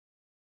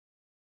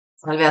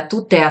Salve a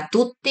tutte e a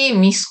tutti,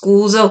 mi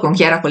scuso con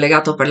chi era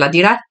collegato per la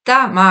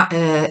diretta, ma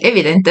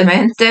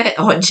evidentemente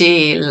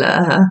oggi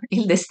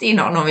il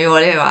destino non mi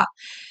voleva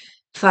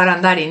far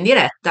andare in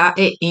diretta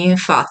e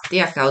infatti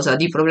a causa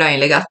di problemi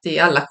legati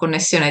alla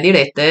connessione di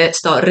rete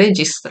sto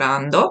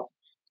registrando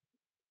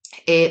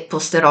e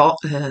posterò,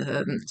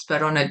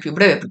 spero nel più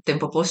breve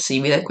tempo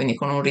possibile, quindi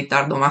con un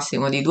ritardo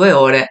massimo di 2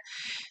 ore,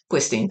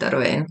 questo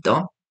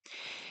intervento.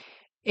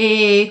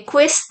 E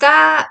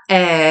questa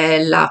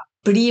è la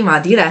prima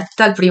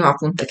diretta, il primo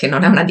appunto che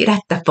non è una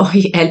diretta,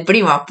 poi è il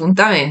primo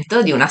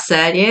appuntamento di una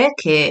serie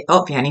che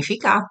ho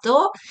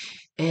pianificato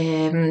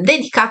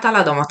dedicata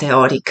alla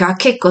domoteorica.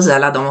 Che cos'è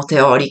la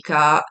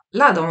domoteorica?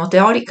 La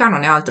domoteorica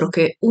non è altro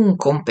che un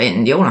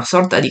compendio, una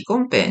sorta di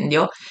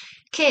compendio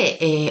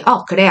che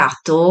ho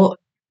creato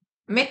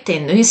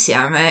mettendo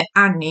insieme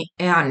anni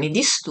e anni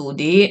di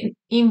studi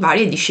in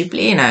varie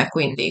discipline,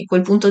 quindi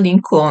quel punto di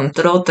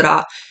incontro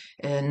tra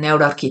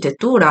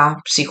neuroarchitettura,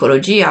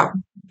 psicologia,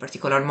 in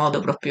particolar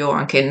modo proprio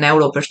anche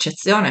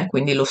neuropercezione,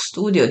 quindi lo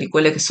studio di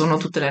quelle che sono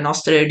tutte le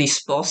nostre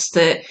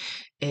risposte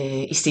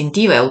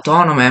istintive,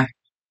 autonome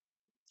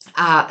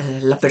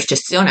alla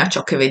percezione, a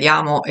ciò che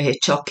vediamo e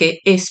ciò che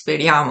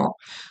esperiamo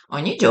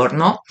ogni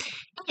giorno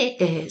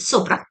e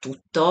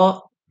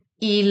soprattutto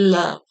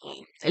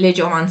le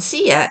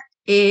geomanzie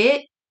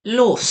e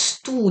lo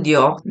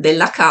studio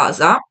della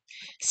casa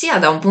sia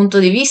da un punto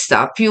di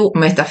vista più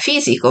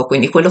metafisico,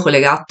 quindi quello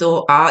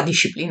collegato a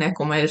discipline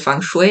come il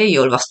Feng Shui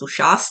o il Vastu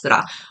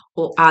Shastra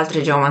o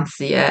altre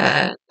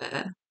geomanzie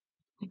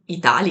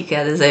italiche,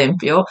 ad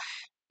esempio,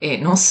 e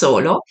non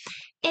solo,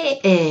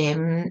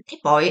 e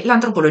poi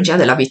l'antropologia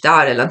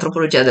dell'abitare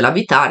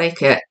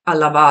che è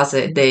alla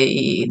base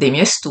dei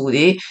miei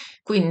studi,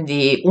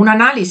 quindi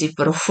un'analisi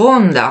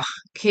profonda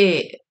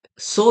che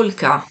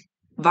solca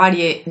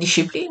varie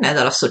discipline,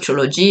 dalla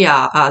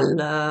sociologia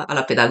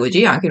alla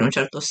pedagogia, anche in un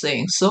certo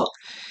senso,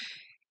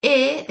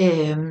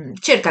 e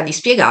cerca di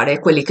spiegare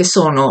quelli che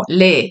sono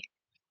le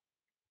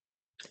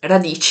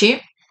radici,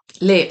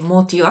 le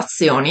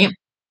motivazioni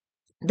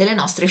delle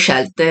nostre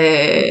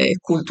scelte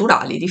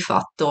culturali di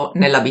fatto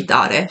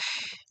nell'abitare,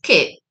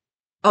 che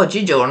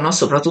oggigiorno,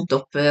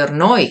 soprattutto per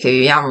noi che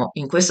viviamo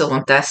in questo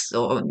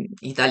contesto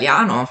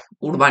italiano,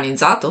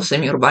 urbanizzato,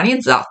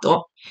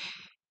 semi-urbanizzato,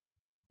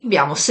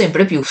 abbiamo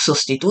sempre più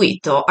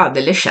sostituito a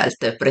delle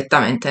scelte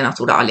prettamente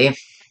naturali.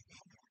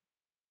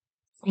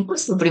 In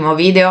questo primo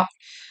video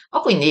ho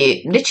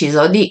quindi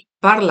deciso di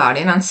parlare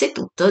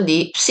innanzitutto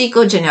di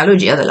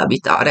psicogenealogia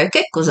dell'abitare.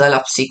 Che cos'è la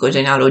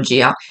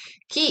psicogenealogia?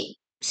 Chi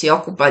si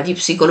occupa di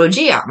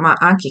psicologia, ma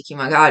anche chi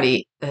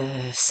magari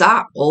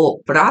sa o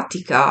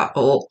pratica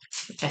o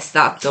è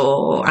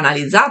stato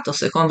analizzato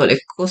secondo le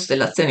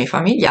costellazioni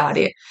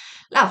familiari,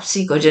 la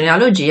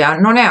psicogenealogia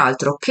non è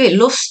altro che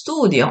lo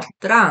studio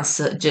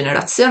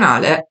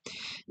transgenerazionale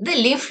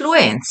delle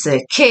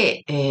influenze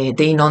che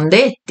dei non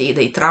detti,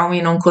 dei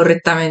traumi non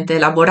correttamente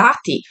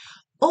elaborati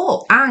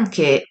o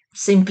anche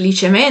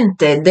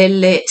semplicemente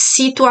delle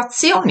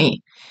situazioni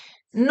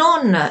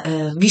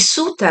non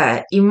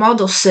vissute in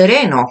modo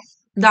sereno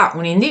da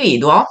un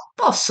individuo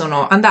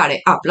possono andare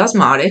a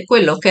plasmare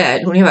quello che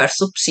è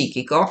l'universo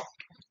psichico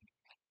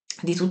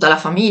di tutta la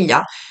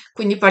famiglia.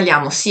 Quindi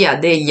parliamo sia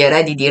degli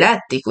eredi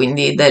diretti,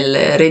 quindi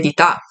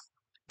dell'eredità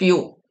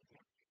più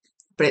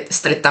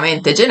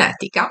strettamente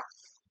genetica,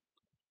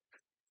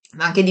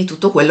 ma anche di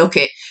tutto quello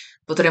che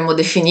potremmo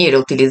definire,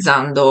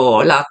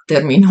 utilizzando la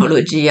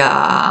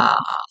terminologia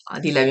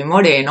di Levi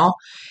Moreno,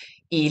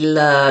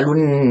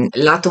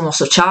 l'atomo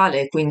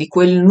sociale, quindi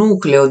quel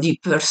nucleo di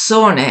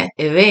persone,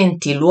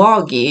 eventi,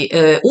 luoghi,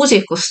 usi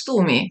e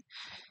costumi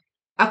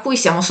a cui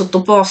siamo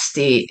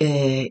sottoposti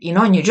in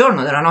ogni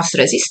giorno della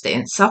nostra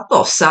esistenza,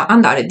 possa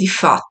andare di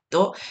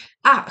fatto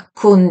a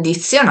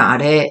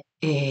condizionare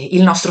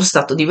il nostro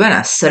stato di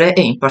benessere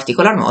e in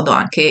particolar modo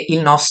anche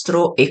il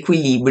nostro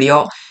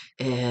equilibrio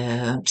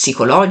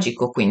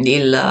psicologico, quindi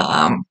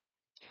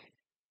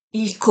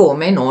il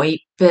come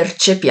noi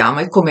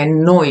percepiamo e come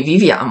noi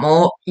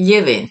viviamo gli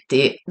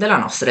eventi della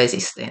nostra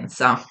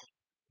esistenza.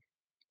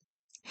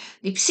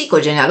 Di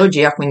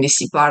psicogenealogia quindi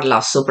si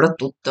parla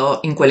soprattutto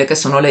in quelle che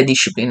sono le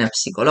discipline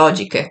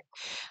psicologiche.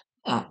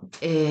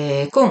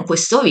 Con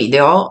questo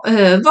video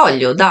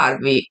voglio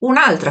darvi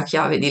un'altra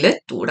chiave di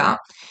lettura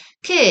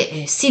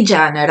che si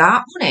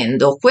genera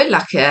unendo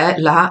quella che è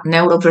la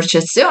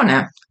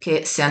neuropercezione,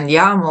 che se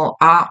andiamo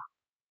a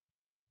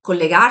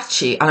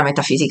collegarci alla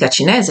metafisica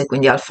cinese,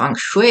 quindi al Feng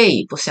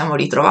Shui, possiamo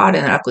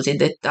ritrovare nella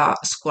cosiddetta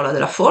scuola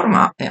della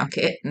forma e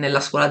anche nella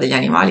scuola degli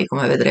animali,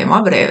 come vedremo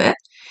a breve,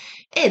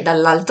 e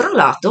dall'altro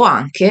lato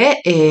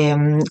anche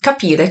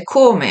capire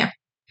come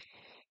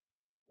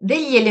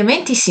degli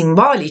elementi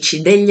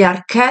simbolici, degli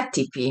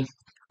archetipi,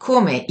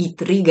 come i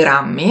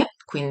trigrammi,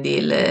 quindi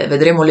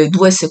vedremo le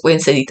due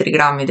sequenze di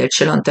trigrammi del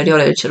cielo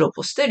anteriore e del cielo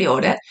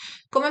posteriore,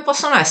 come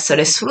possono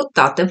essere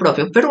sfruttate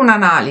proprio per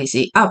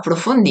un'analisi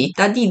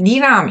approfondita di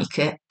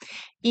dinamiche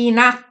in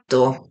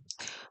atto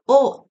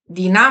o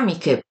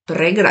dinamiche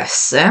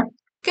pregresse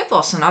che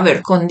possono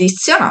aver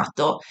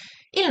condizionato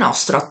il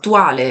nostro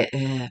attuale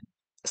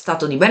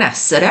stato di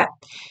benessere,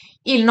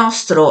 il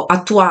nostro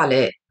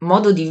attuale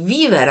modo di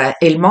vivere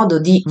e il modo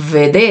di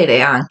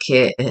vedere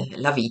anche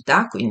la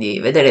vita, quindi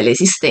vedere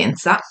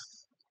l'esistenza,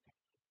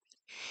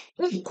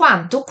 in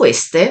quanto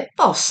queste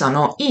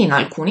possano in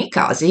alcuni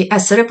casi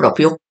essere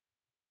proprio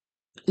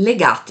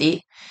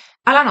legati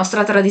alla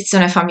nostra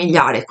tradizione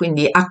familiare,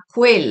 quindi a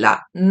quella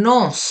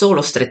non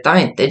solo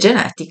strettamente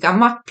genetica,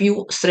 ma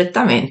più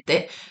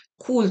strettamente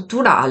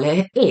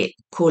culturale e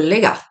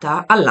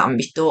collegata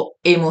all'ambito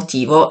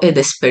emotivo ed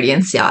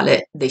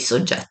esperienziale dei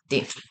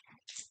soggetti.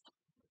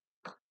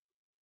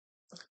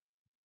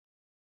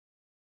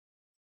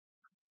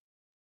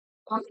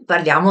 Quando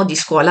parliamo di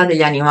scuola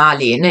degli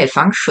animali nel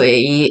Feng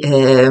Shui,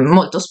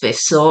 molto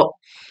spesso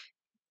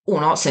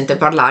uno sente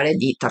parlare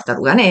di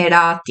tartaruga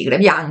nera, tigre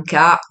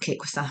bianca, che in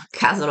questo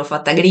caso l'ho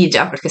fatta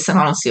grigia perché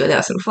sennò non si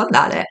vedeva sul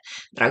fondale,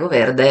 drago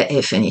verde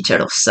e fenice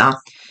rossa.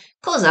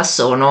 Cosa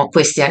sono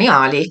questi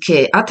animali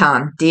che a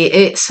tanti,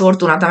 e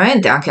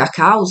sfortunatamente anche a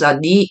causa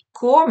di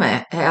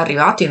come è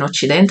arrivato in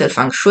Occidente il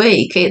Feng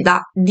Shui, che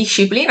da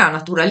disciplina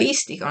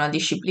naturalistica, una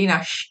disciplina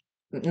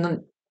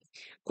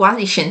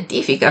quasi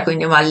scientifica,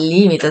 quindi ma al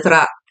limite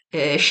tra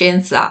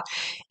scienza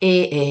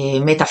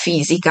e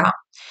metafisica,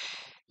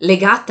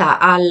 legata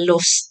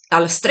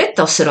alla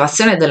stretta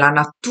osservazione della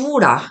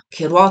natura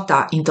che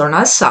ruota intorno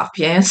al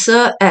sapiens,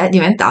 è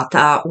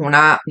diventata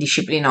una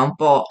disciplina un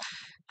po'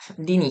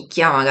 di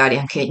nicchia, magari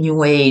anche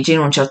New Age in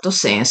un certo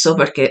senso,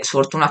 perché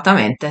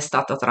sfortunatamente è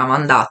stata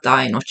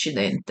tramandata in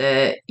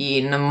Occidente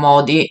in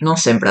modi non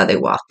sempre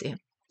adeguati.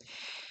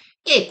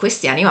 E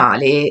questi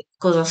animali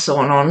cosa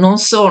sono? Non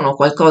sono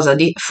qualcosa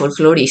di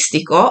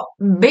folcloristico,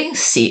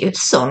 bensì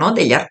sono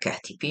degli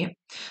archetipi.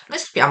 Noi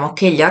sappiamo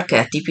che gli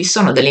archetipi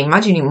sono delle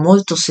immagini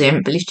molto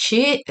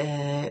semplici,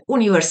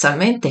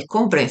 universalmente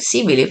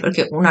comprensibili,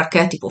 perché un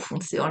archetipo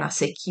funziona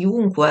se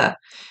chiunque,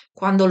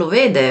 quando lo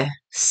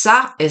vede,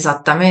 sa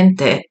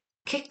esattamente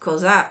che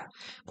cos'è,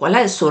 qual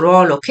è il suo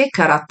ruolo, che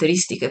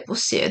caratteristiche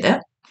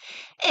possiede,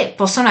 e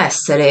possono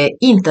essere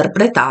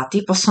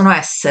interpretati, possono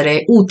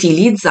essere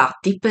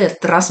utilizzati per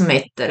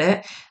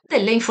trasmettere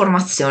delle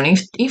informazioni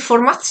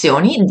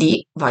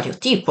di vario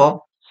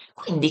tipo.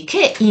 Quindi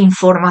che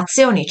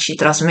informazioni ci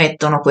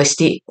trasmettono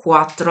questi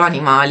quattro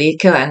animali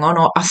che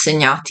vengono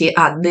assegnati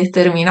a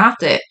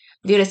determinate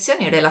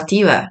direzioni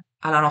relative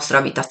alla nostra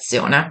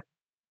abitazione?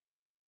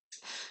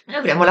 Noi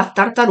avremo la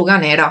tartaruga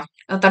nera.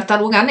 La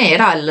tartaruga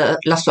nera,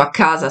 la sua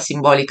casa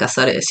simbolica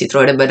si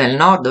troverebbe nel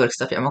nord, perché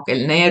sappiamo che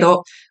il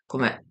nero,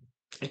 come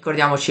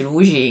ricordiamoci il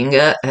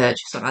Wujing,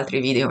 ci sono altri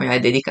video miei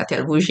dedicati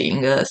al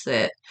Wujing,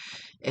 se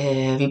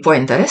vi può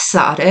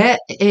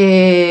interessare.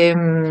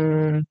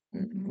 Il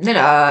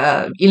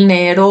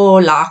nero,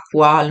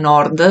 l'acqua al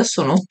nord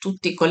sono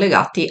tutti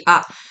collegati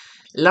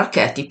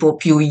all'archetipo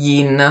più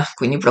yin,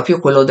 quindi proprio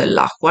quello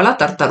dell'acqua. La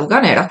tartaruga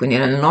nera, quindi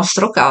nel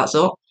nostro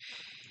caso,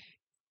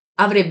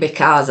 avrebbe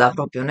casa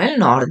proprio nel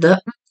nord,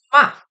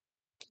 ma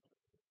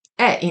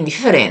è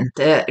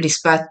indifferente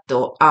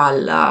rispetto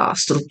alla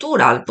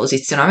struttura, al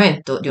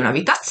posizionamento di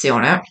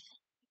un'abitazione,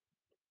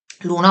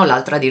 l'una o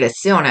l'altra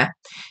direzione.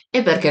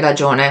 E per che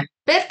ragione?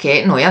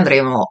 Perché noi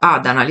andremo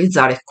ad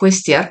analizzare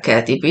questi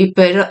archetipi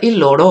per il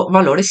loro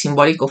valore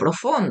simbolico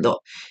profondo,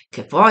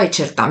 che poi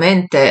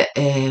certamente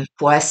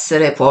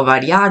può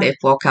variare,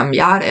 può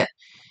cambiare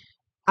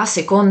a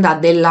seconda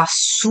della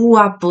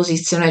sua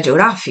posizione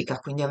geografica,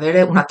 quindi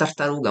avere una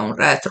tartaruga, un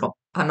retro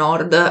a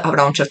nord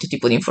avrà un certo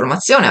tipo di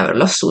informazione,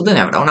 averlo a sud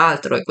ne avrà un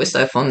altro, e questo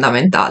è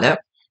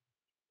fondamentale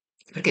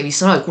perché vi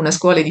sono alcune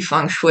scuole di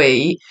Feng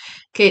Shui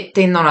che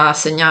tendono a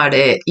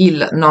assegnare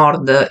il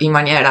nord in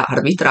maniera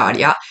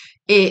arbitraria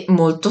e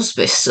molto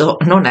spesso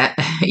non è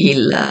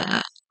il,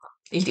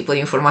 il tipo di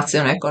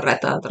informazione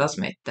corretta da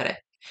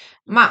trasmettere.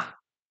 Ma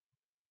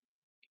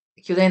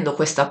chiudendo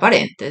questa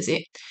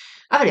parentesi,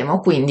 avremo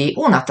quindi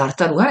una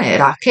tartaruga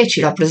nera che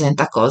ci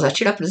rappresenta cosa?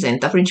 Ci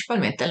rappresenta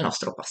principalmente il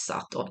nostro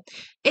passato.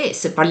 E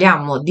se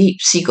parliamo di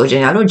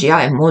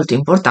psicogenealogia è molto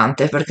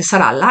importante perché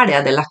sarà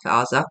l'area della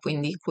casa,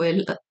 quindi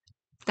quel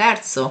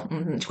terzo,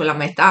 quella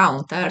metà,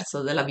 un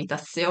terzo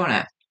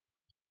dell'abitazione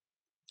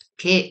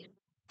che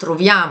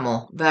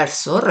troviamo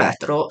verso il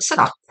retro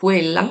sarà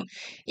quella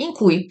in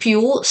cui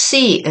più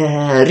si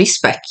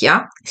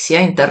rispecchia, sia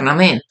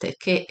internamente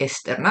che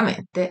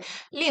esternamente,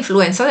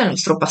 l'influenza del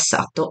nostro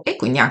passato e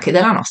quindi anche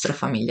della nostra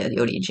famiglia di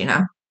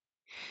origine.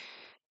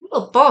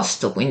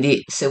 L'opposto,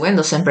 quindi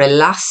seguendo sempre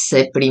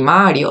l'asse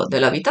primario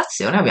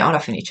dell'abitazione, abbiamo la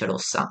fenice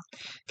rossa,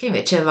 che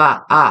invece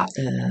va a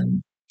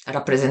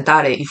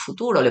rappresentare il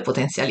futuro, le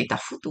potenzialità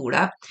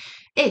future,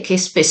 e che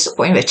spesso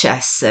può invece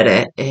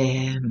essere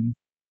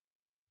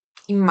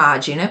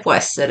immagine, può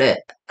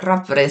essere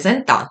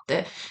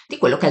rappresentante di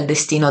quello che è il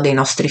destino dei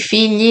nostri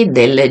figli,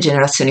 delle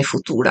generazioni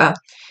future.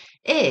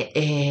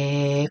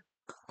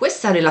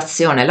 Questa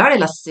relazione, la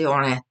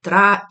relazione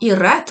tra il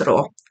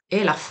retro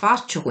e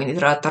l'affaccio, quindi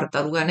tra la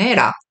tartaruga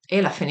nera e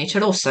la fenice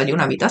rossa di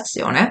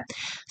un'abitazione,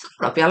 sono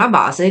proprio alla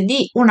base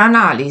di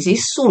un'analisi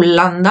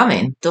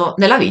sull'andamento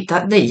della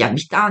vita degli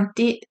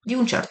abitanti di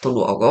un certo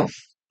luogo.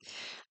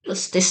 Allo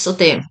stesso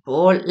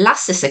tempo,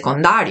 l'asse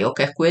secondario,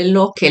 che è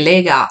quello che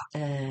lega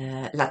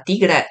la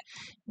tigre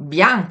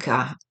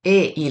bianca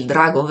e il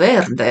drago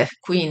verde,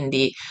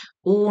 quindi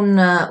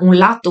un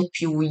lato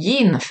più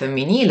yin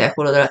femminile,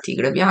 quello della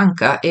tigre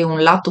bianca, e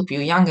un lato più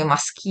yang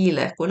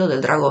maschile, quello del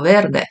drago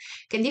verde,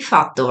 che di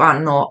fatto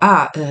vanno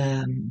a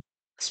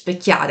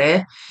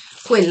specchiare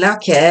quella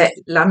che è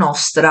la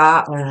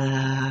nostra,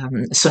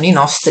 sono i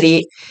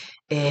nostri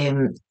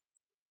ehm,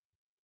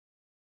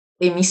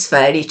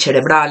 emisferi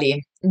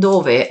cerebrali,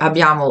 dove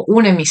abbiamo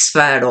un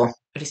emisfero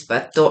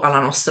rispetto alla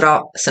nostra,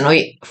 se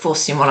noi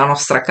fossimo la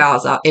nostra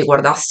casa e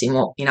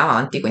guardassimo in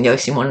avanti, quindi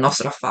avessimo il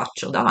nostro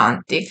affaccio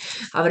davanti,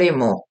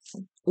 avremo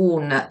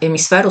un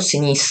emisfero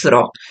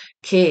sinistro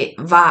che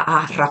va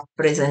a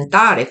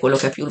rappresentare quello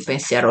che è più il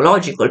pensiero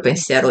logico, il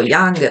pensiero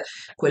yang,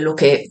 quello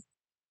che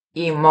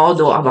in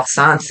modo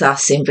abbastanza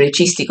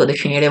semplicistico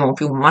definiremo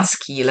più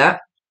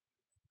maschile,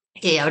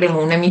 e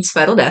avremo un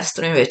emisfero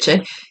destro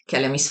invece che è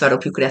l'emisfero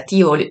più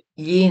creativo,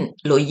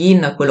 lo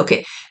yin, quello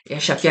che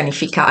riesce a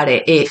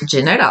pianificare e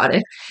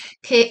generare,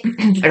 che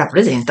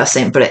rappresenta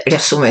sempre,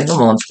 riassumendo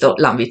molto,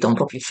 l'ambito un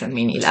po' più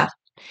femminile.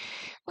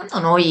 Quando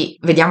noi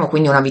vediamo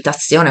quindi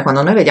un'abitazione,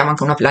 quando noi vediamo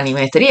anche una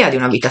planimetria di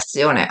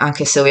un'abitazione,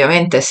 anche se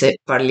ovviamente se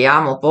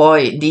parliamo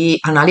poi di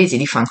analisi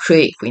di Feng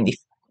Shui, quindi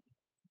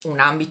un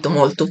ambito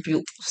molto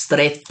più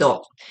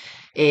stretto,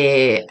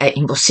 e è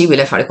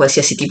impossibile fare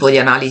qualsiasi tipo di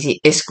analisi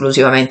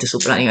esclusivamente su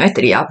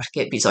planimetria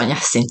perché bisogna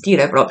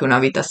sentire proprio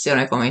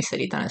un'abitazione come è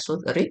inserita nel suo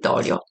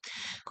territorio.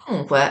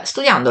 Comunque,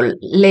 studiando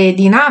le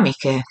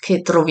dinamiche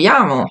che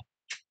troviamo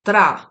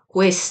tra tra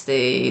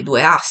questi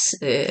due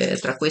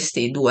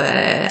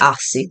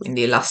assi,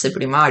 quindi l'asse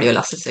primario e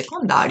l'asse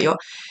secondario,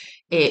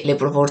 e le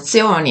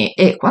proporzioni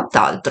e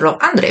quant'altro,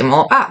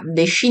 andremo a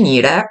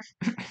definire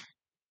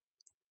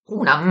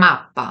una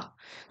mappa,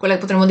 quella che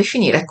potremmo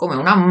definire come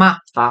una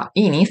mappa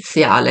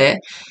iniziale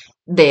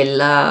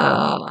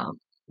della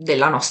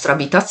nostra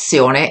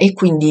abitazione e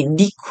quindi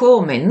di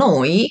come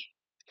noi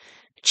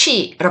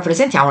ci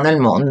rappresentiamo nel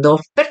mondo.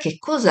 Perché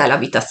cos'è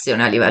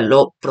l'abitazione a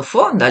livello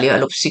profondo, a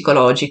livello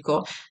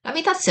psicologico?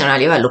 L'abitazione a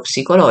livello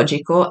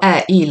psicologico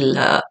è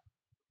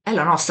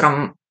la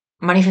nostra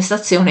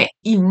manifestazione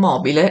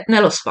immobile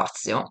nello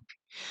spazio.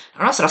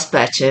 La nostra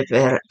specie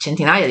per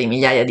centinaia di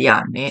migliaia di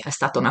anni è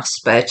stata una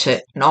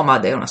specie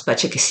nomade, una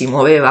specie che si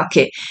muoveva,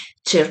 che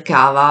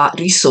cercava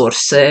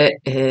risorse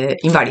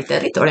in vari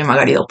territori e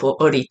magari dopo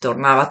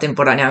ritornava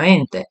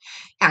temporaneamente.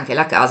 E anche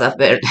la casa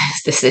per le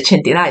stesse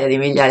centinaia di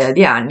migliaia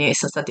di anni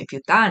sono state più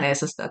tane,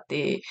 sono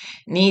stati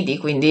nidi,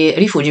 quindi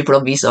rifugi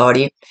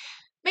provvisori.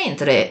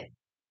 Mentre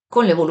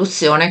con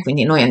l'evoluzione,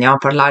 quindi noi andiamo a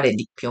parlare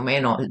di più o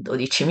meno il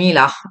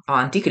 12.000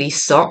 avanti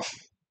Cristo,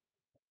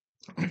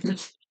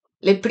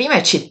 le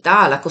prime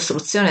città, la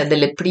costruzione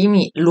delle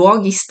primi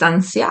luoghi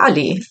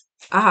stanziali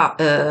a,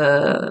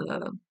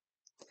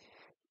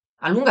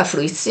 a lunga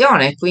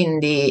fruizione,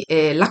 quindi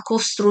la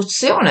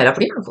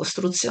prima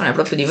costruzione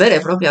proprio di vere e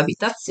proprie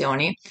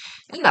abitazioni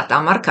è andata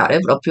a marcare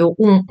proprio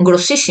un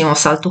grossissimo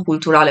salto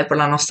culturale per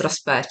la nostra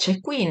specie.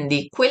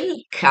 Quindi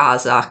quel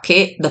casa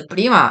che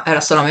dapprima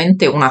era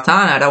solamente una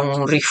tana, era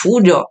un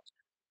rifugio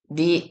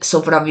di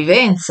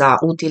sopravvivenza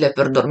utile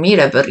per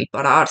dormire, per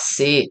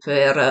ripararsi,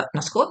 per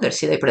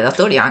nascondersi dai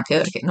predatori, anche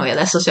perché noi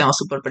adesso siamo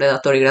super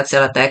predatori grazie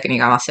alla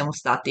tecnica, ma siamo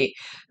stati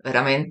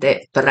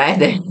veramente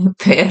prede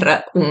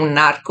per un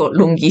arco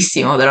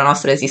lunghissimo della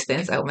nostra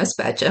esistenza come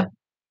specie.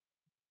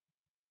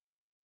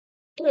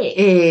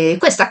 E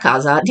questa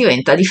casa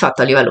diventa di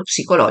fatto a livello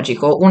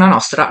psicologico una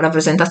nostra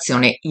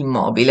rappresentazione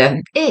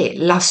immobile e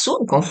la sua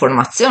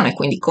conformazione,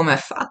 quindi come è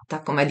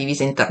fatta, come è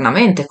divisa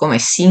internamente, come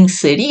si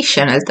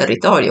inserisce nel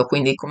territorio,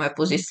 quindi come è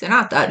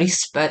posizionata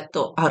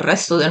rispetto al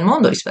resto del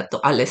mondo, rispetto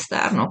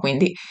all'esterno,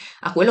 quindi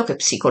a quello che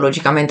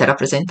psicologicamente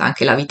rappresenta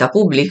anche la vita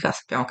pubblica.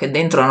 Sappiamo che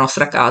dentro la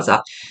nostra casa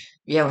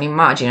vi è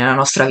un'immagine della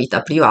nostra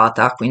vita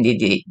privata,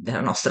 quindi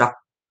della nostra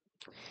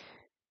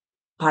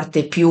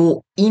parte più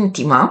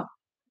intima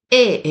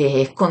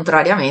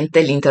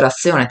contrariamente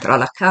l'interazione tra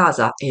la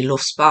casa e lo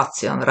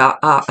spazio andrà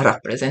a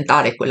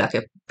rappresentare quella che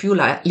è più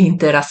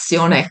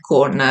l'interazione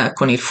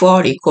con il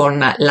fuori,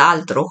 con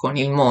l'altro, con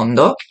il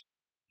mondo.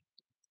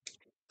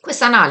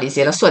 Questa analisi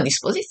e la sua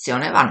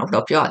disposizione vanno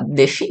proprio a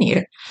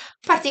definire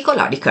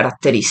particolari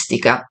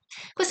caratteristiche.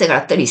 Queste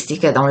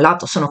caratteristiche, da un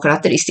lato, sono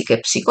caratteristiche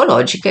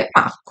psicologiche,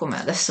 ma come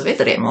adesso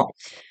vedremo,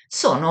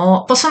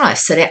 possono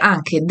essere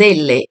anche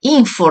delle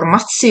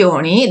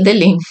informazioni,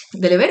 delle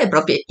vere e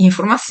proprie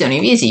informazioni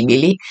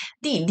visibili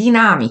di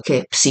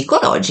dinamiche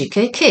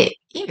psicologiche che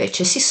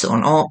invece si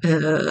sono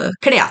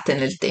create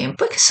nel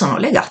tempo e che sono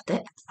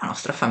legate alla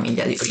nostra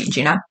famiglia di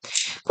origine.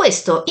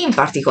 Questo in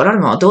particolar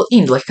modo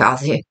in due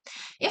casi.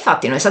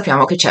 Infatti noi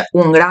sappiamo che c'è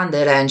un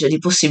grande range di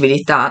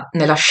possibilità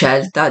nella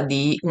scelta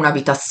di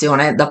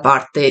un'abitazione da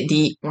parte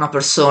di una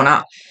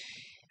persona.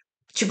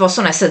 Ci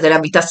possono essere delle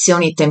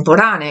abitazioni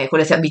temporanee,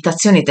 quelle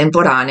abitazioni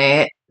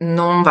temporanee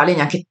non vale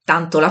neanche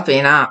tanto la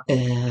pena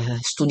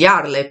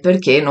studiarle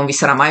perché non vi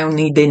sarà mai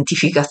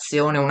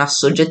un'identificazione, una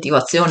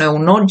soggettivazione,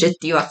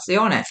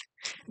 un'oggettivazione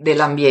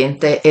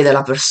dell'ambiente e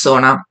della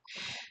persona.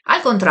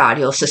 Al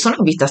contrario, se sono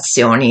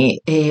abitazioni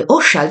o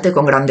scelte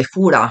con grande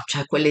cura,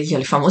 cioè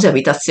le famose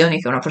abitazioni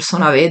che una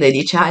persona vede e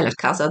dice: ah, è la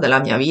casa della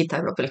mia vita,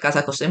 è proprio la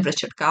casa che ho sempre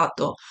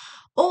cercato,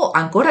 o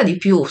ancora di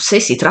più se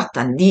si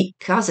tratta di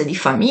case di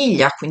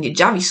famiglia, quindi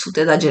già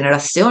vissute da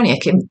generazioni e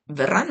che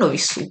verranno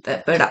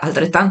vissute per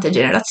altrettante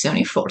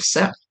generazioni,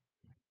 forse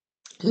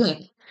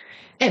lì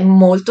è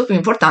molto più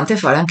importante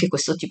fare anche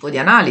questo tipo di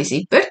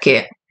analisi,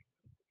 perché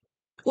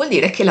vuol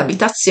dire che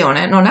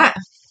l'abitazione non è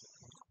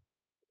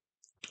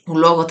un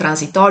luogo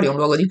transitorio, un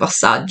luogo di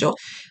passaggio,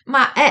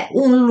 ma è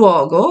un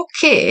luogo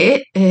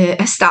che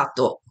è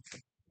stato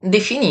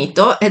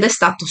definito ed è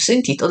stato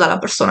sentito dalla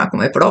persona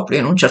come proprio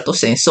in un certo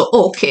senso,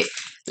 o che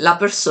la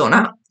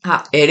persona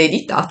ha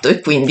ereditato e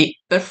quindi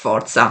per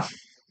forza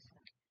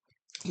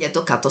gli è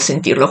toccato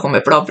sentirlo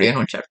come proprio in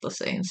un certo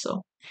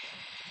senso.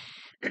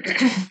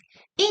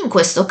 In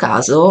questo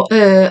caso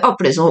ho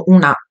preso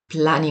una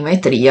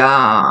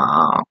planimetria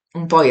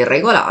un po'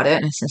 irregolare,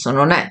 nel senso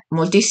non è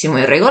moltissimo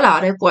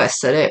irregolare, può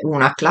essere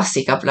una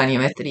classica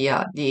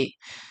planimetria di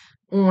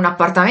un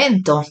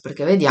appartamento,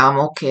 perché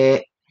vediamo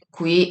che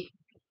qui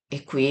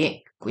e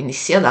qui, quindi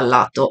sia dal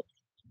lato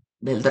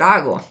del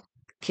drago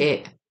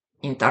che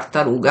in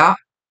tartaruga,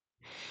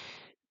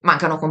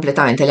 mancano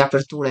completamente le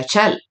aperture.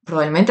 C'è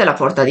probabilmente la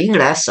porta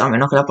d'ingresso, a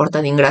meno che la porta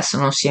d'ingresso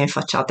non sia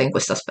infacciata in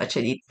questa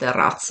specie di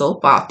terrazzo o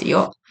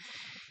patio,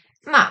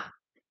 ma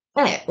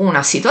è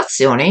una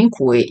situazione in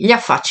cui gli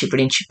affacci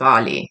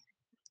principali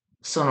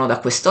sono da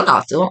questo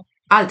lato,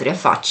 altri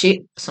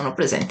affacci sono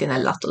presenti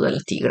nel lato della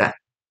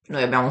tigre.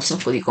 Noi abbiamo un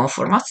sacco di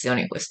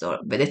conformazioni, questo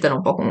vedetelo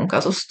un po' come un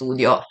caso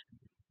studio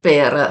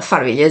per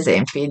farvi gli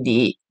esempi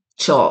di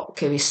ciò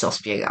che vi sto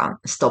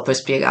per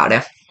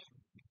spiegare.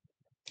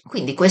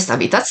 Quindi questa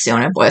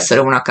abitazione può essere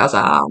una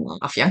casa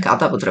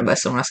affiancata, potrebbe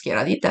essere una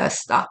schiera di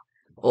testa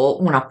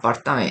o un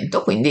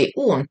appartamento, quindi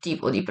un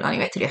tipo di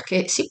planimetria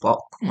che si può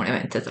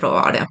comunemente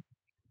trovare.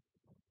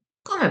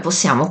 Come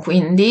possiamo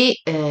quindi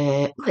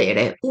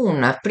avere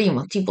un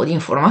primo tipo di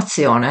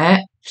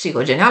informazione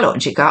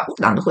psicogenealogica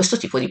usando questo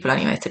tipo di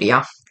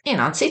planimetria?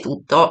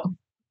 Innanzitutto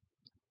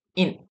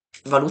in-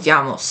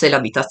 valutiamo se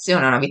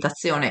l'abitazione è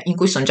un'abitazione in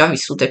cui sono già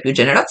vissute più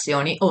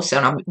generazioni o se è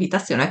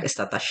un'abitazione che è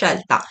stata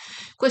scelta.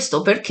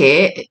 Questo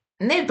perché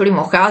nel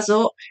primo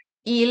caso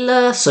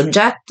il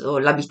soggetto,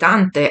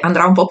 l'abitante,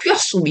 andrà un po' più a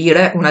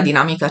subire una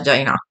dinamica già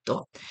in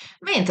atto,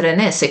 mentre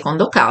nel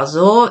secondo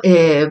caso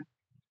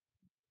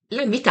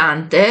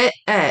l'abitante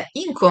è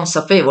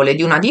inconsapevole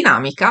di una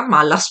dinamica,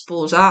 ma la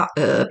sposa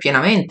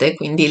pienamente,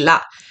 quindi la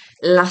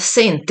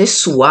sente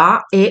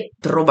sua e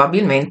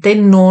probabilmente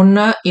non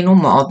in un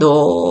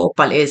modo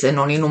palese,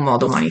 non in un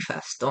modo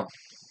manifesto.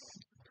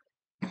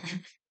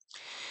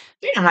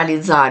 Per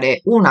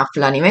analizzare una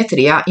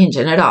planimetria in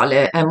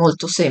generale è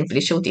molto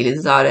semplice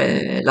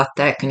utilizzare la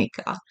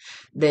tecnica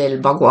del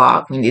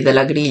bagua, quindi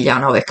della griglia a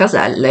 9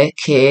 caselle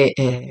che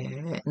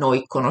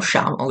noi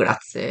conosciamo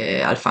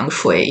grazie al Feng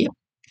Shui.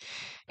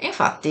 E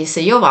infatti,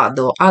 se io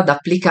vado ad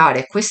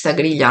applicare questa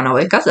griglia a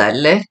 9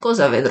 caselle,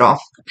 cosa vedrò?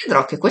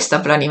 Vedrò che questa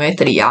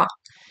planimetria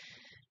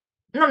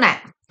non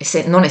è,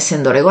 non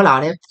essendo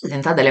regolare,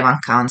 presenta delle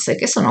mancanze,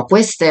 che sono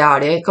queste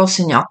aree che ho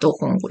segnato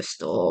con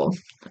questo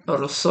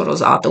rosso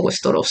rosato,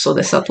 questo rosso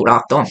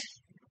desaturato.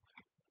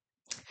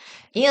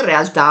 In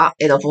realtà,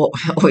 e dopo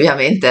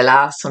ovviamente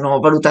là sono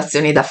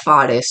valutazioni da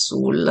fare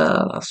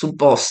sul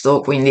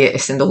posto, quindi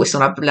essendo questa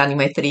una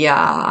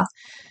planimetria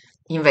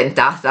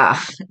inventata,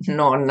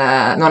 non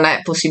è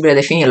possibile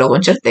definirlo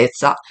con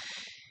certezza.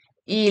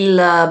 Il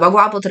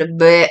bagua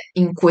potrebbe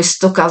in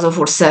questo caso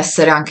forse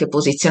essere anche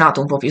posizionato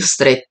un po' più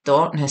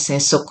stretto, nel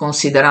senso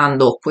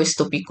considerando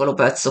questo piccolo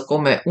pezzo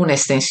come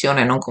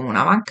un'estensione, non come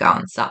una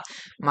mancanza,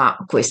 ma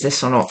queste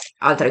sono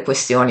altre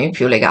questioni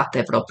più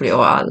legate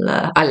proprio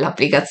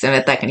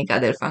all'applicazione tecnica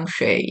del Feng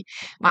Shui.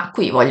 Ma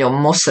qui voglio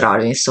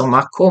mostrare,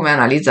 insomma, come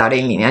analizzare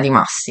in linea di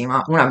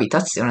massima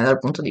un'abitazione dal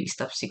punto di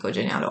vista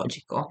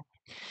psicogenealogico.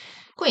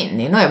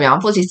 Quindi noi abbiamo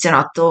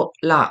posizionato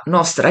la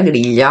nostra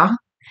griglia,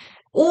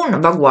 un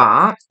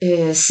bagua,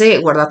 se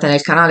guardate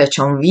nel canale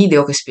c'è un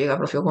video che spiega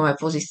proprio come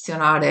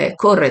posizionare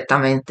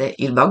correttamente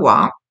il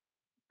bagua.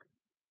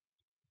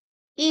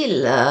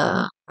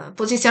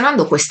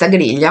 Posizionando questa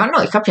griglia,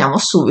 noi capiamo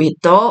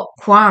subito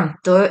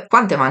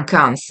quante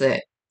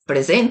mancanze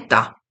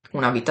presenta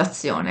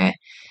un'abitazione,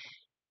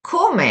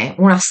 come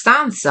una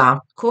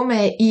stanza,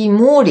 come i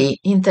muri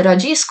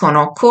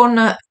interagiscono con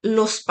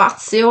lo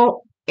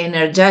spazio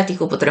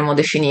energetico, potremmo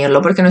definirlo,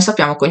 perché noi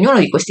sappiamo che ognuno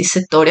di questi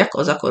settori a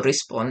cosa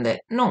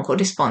corrisponde. Non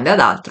corrisponde ad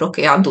altro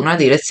che ad una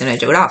direzione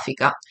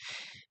geografica.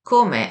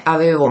 Come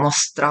avevo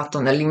mostrato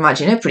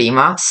nell'immagine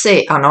prima,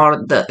 se a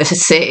nord,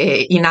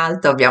 se in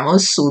alto abbiamo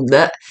il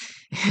sud,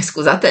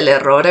 scusate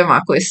l'errore,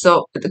 ma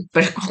questo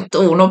per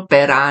quanto uno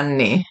per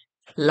anni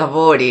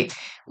lavori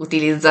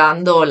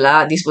utilizzando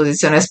la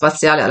disposizione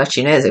spaziale alla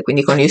cinese,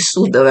 quindi con il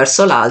sud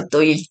verso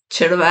l'alto, il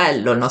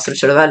nostro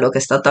cervello che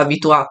è stato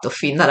abituato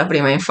fin dalla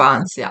prima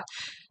infanzia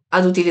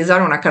ad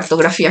utilizzare una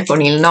cartografia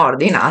con il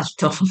nord in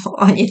alto,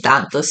 ogni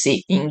tanto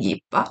si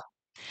inghippa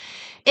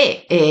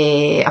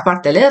A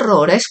parte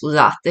l'errore,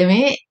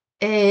 scusatemi,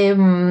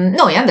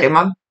 noi andremo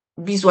a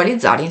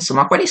visualizzare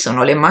insomma quali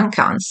sono le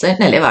mancanze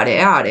nelle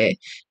varie aree.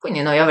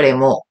 Quindi noi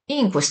avremo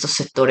in questo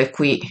settore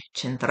qui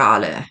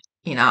centrale,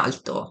 in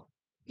alto,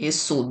 il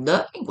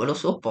sud, in quello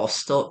suo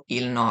opposto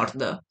il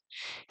nord.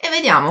 E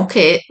vediamo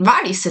che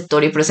vari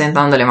settori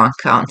presentano delle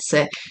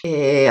mancanze.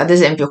 Ad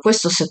esempio,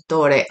 questo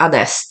settore ad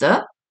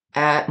est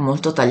è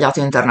molto tagliato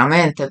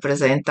internamente,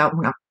 presenta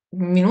una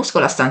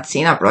minuscola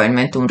stanzina,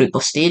 probabilmente un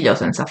ripostiglio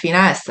senza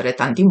finestre,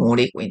 tanti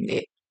muri,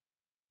 quindi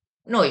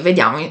noi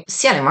vediamo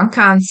sia le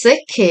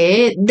mancanze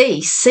che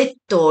dei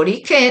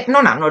settori che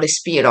non hanno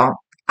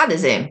respiro. Ad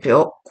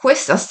esempio,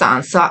 questa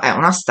stanza è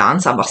una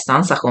stanza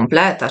abbastanza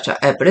completa, cioè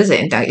è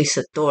presente il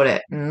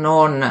settore,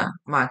 non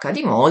manca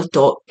di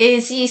molto,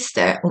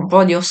 esiste un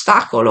po' di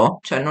ostacolo,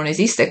 cioè non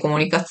esiste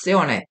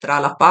comunicazione tra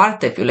la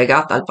parte più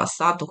legata al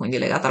passato, quindi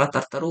legata alla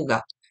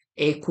tartaruga,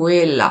 e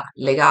quella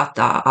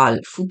legata al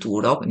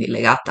futuro, quindi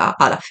legata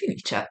alla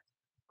felice.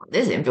 Ad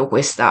esempio,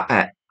 questa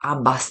è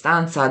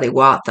abbastanza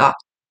adeguata.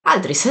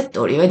 Altri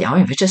settori, vediamo,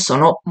 invece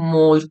sono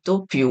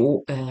molto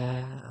più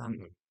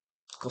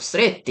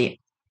costretti.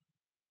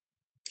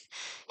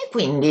 E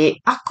quindi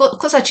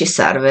cosa ci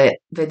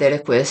serve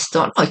vedere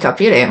questo? Noi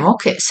capiremo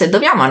che se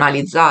dobbiamo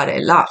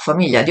analizzare la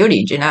famiglia di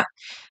origine,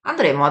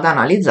 andremo ad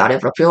analizzare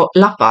proprio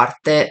la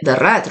parte del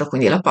retro,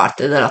 quindi la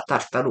parte della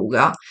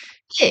tartaruga.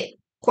 E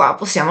qua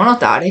possiamo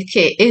notare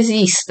che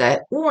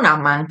esiste una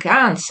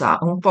mancanza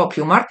un po'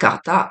 più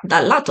marcata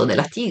dal lato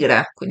della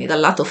tigre, quindi dal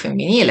lato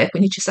femminile,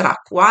 quindi ci sarà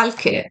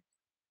qualche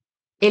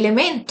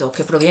elemento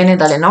che proviene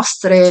dalle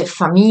nostre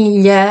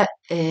famiglie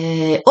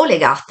o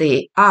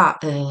legati a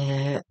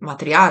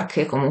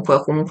matriarche, comunque,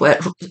 o comunque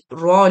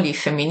ruoli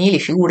femminili,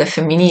 figure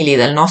femminili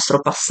del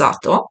nostro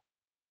passato,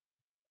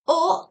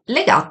 o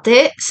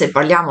legate, se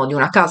parliamo di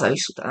una casa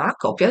vissuta da una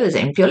coppia, ad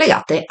esempio,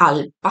 legate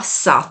al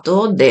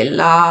passato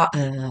della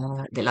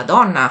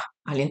donna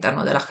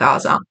all'interno della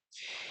casa.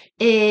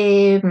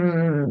 E,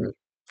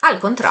 al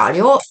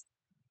contrario,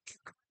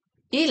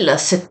 il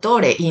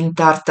settore in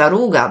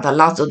tartaruga dal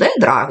lato del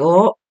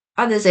drago,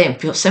 ad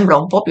esempio, sembra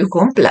un po' più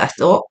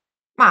completo,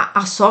 ma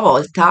a sua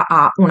volta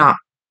ha una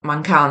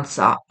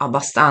mancanza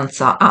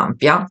abbastanza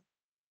ampia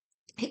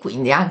e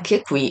quindi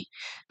anche qui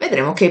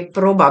vedremo che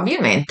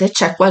probabilmente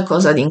c'è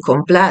qualcosa di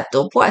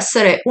incompleto. Può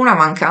essere una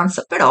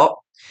mancanza, però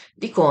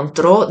di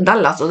contro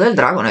dal lato del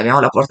drago noi abbiamo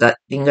la porta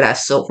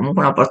d'ingresso,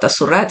 comunque una porta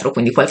sul retro,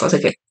 quindi qualcosa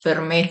che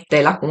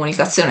permette la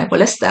comunicazione con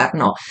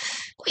l'esterno.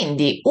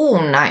 Quindi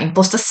una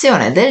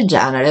impostazione del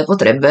genere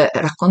potrebbe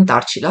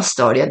raccontarci la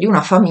storia di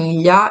una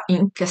famiglia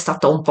che è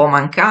stata un po'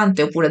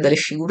 mancante, oppure delle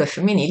figure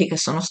femminili che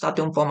sono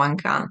state un po'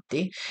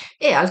 mancanti,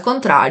 e al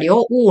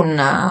contrario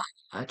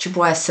ci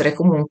può essere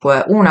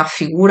comunque una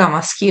figura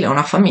maschile,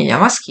 una famiglia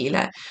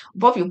maschile un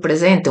po' più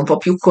presente, un po'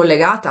 più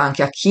collegata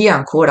anche a chi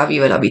ancora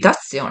vive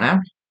l'abitazione,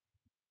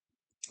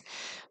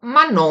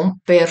 ma non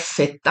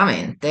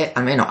perfettamente,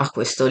 almeno a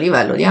questo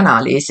livello di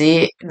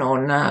analisi,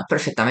 non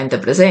perfettamente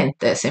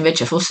presente. Se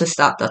invece fosse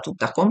stata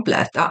tutta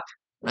completa,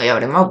 noi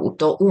avremmo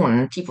avuto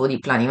un tipo di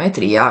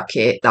planimetria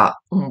che dà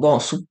un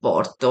buon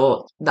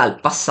supporto dal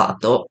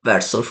passato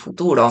verso il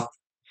futuro.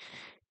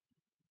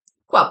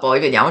 Qua poi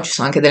vediamo ci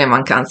sono anche delle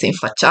mancanze in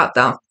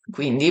facciata,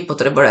 quindi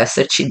potrebbero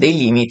esserci dei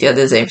limiti, ad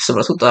esempio,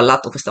 soprattutto dal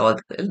lato questa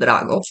volta del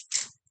drago,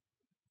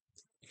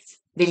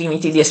 dei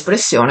limiti di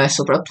espressione,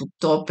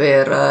 soprattutto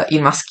per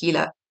il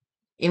maschile.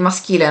 Il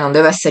maschile non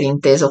deve essere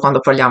inteso quando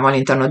parliamo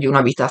all'interno di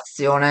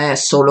un'abitazione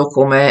solo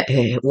come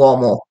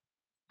uomo,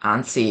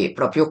 anzi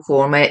proprio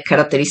come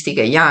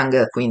caratteristiche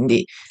yang,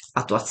 quindi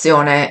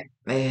attuazione,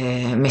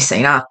 messa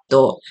in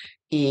atto,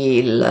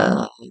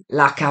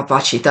 la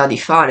capacità di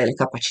fare, la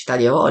capacità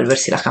di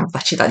evolversi, la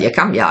capacità di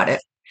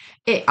cambiare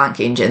e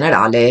anche in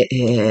generale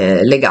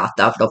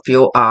legata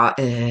proprio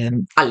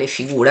alle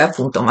figure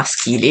appunto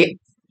maschili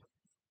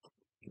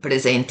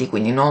presenti,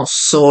 quindi non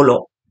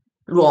solo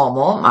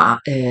l'uomo, ma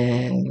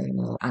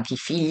anche i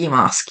figli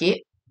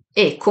maschi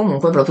e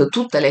comunque proprio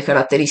tutte le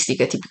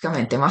caratteristiche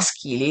tipicamente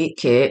maschili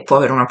che può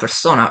avere una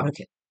persona,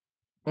 perché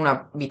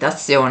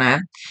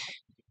un'abitazione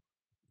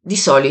di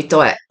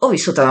solito è o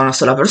vissuta da una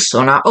sola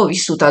persona o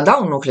vissuta da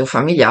un nucleo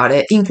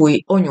familiare in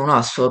cui ognuno ha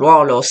il suo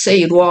ruolo. Se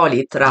i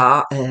ruoli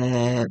tra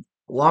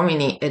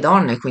uomini e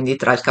donne, quindi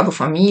tra il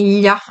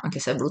capofamiglia, anche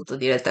se è brutto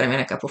dire il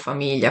termine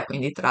capofamiglia,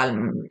 quindi tra il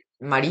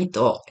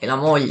marito e la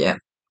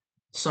moglie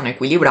sono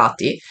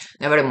equilibrati,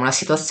 ne avremo una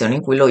situazione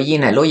in cui lo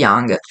yin e lo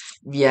yang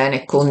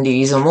viene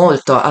condiviso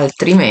molto,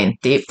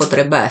 altrimenti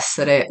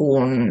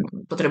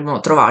potremmo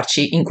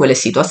trovarci in quelle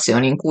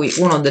situazioni in cui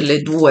una delle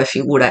due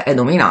figure è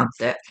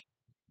dominante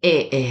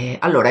e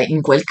allora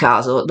in quel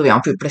caso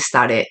dobbiamo più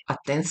prestare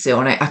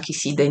attenzione a chi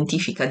si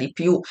identifica di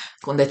più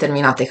con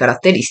determinate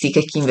caratteristiche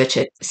e chi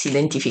invece si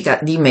identifica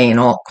di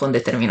meno con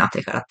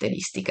determinate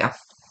caratteristiche.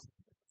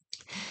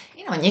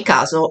 In ogni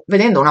caso,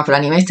 vedendo una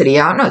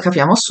planimetria, noi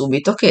capiamo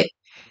subito che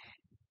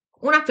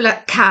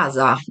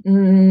Casa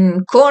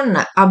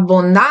con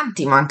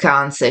abbondanti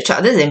mancanze, cioè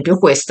ad esempio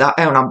questa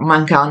è una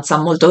mancanza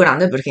molto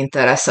grande perché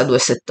interessa due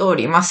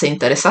settori, ma se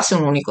interessasse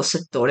un unico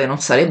settore non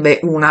sarebbe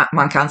una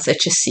mancanza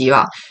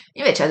eccessiva.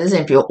 Invece, ad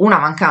esempio, una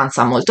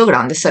mancanza molto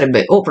grande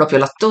sarebbe o proprio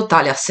la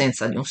totale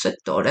assenza di un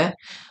settore,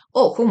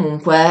 o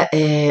comunque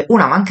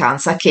una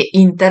mancanza che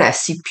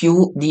interessi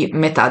più di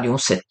metà di un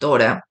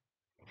settore.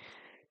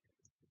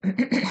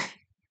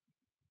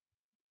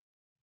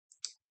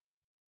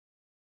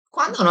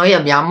 Quando noi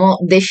abbiamo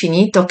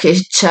definito che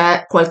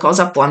c'è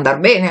qualcosa può andare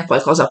bene,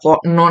 qualcosa può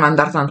non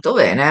andare tanto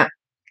bene,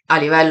 a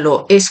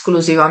livello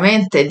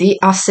esclusivamente di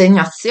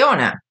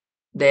assegnazione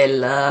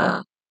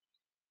delle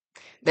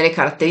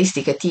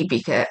caratteristiche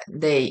tipiche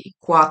dei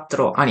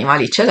quattro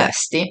animali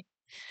celesti,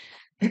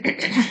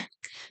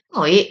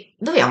 noi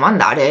dobbiamo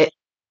andare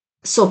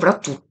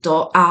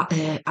soprattutto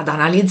ad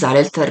analizzare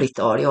il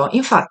territorio.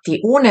 Infatti,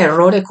 un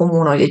errore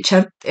comune,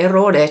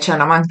 errore, c'è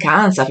una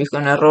mancanza più che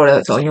un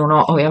errore, che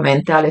ognuno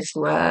ovviamente ha le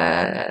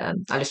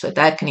sue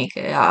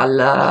tecniche,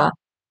 alla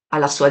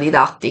sua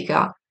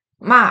didattica,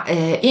 ma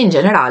in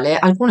generale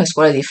alcune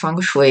scuole di Feng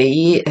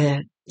Shui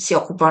si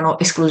occupano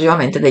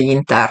esclusivamente degli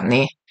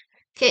interni,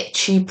 che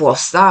ci può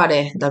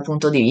stare dal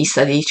punto di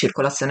vista di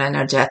circolazione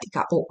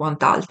energetica o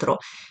quant'altro,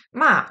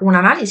 ma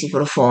un'analisi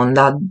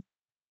profonda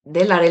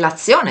della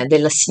relazione,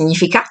 del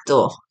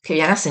significato che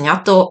viene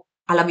assegnato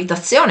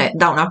all'abitazione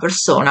da una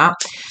persona,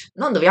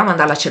 non dobbiamo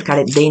andarla a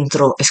cercare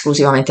dentro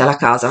esclusivamente alla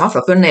casa, ma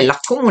proprio nella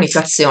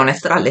comunicazione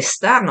tra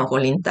l'esterno con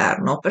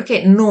l'interno,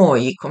 perché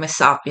noi come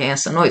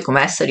sapiens, noi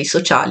come esseri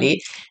sociali,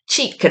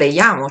 ci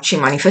creiamo, ci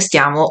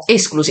manifestiamo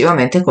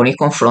esclusivamente con il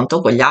confronto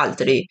con gli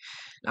altri.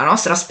 La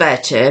nostra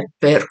specie,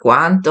 per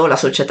quanto la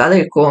società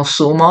del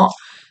consumo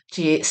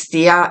ci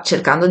stia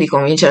cercando di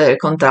convincere del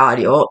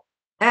contrario,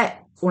 è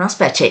una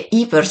specie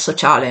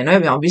ipersociale. Noi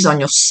abbiamo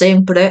bisogno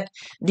sempre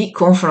di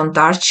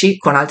confrontarci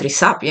con altri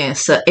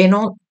sapiens e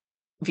non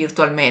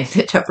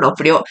virtualmente, cioè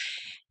proprio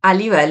a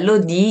livello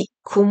di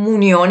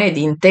comunione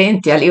di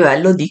intenti, a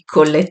livello di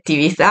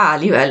collettività, a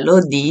livello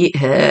di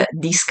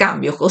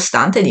scambio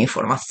costante di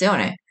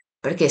informazione.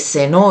 Perché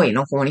se noi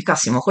non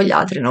comunicassimo con gli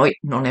altri, noi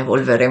non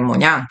evolveremmo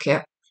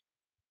neanche.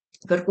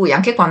 Per cui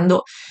anche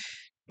quando,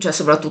 cioè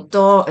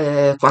soprattutto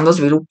quando ho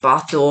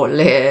sviluppato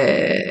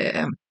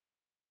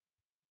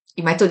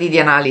i metodi di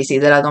analisi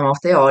della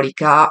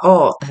domoteorica,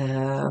 ho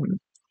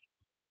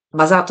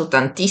basato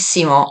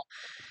tantissimo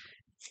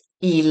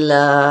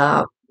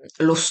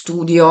lo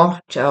studio,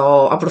 cioè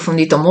ho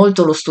approfondito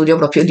molto lo studio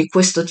proprio di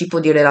questo tipo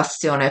di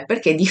relazione,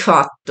 perché di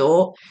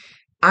fatto,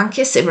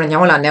 anche se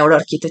prendiamo la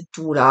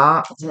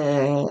neuroarchitettura,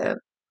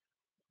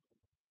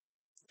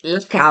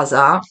 la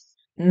casa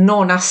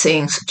non ha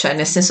senso, cioè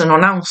nel senso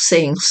non ha un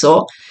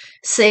senso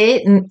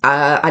se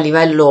a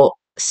livello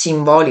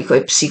simbolico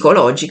e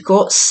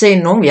psicologico se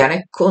non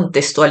viene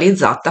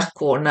contestualizzata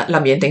con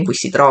l'ambiente in cui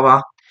si trova,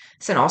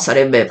 se no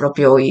sarebbe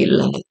proprio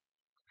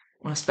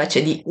una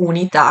specie di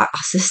unità a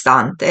sé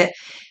stante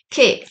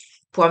che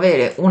può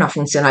avere una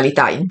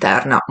funzionalità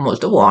interna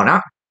molto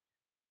buona,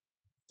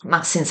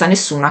 ma senza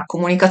nessuna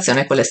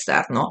comunicazione con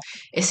l'esterno.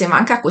 E se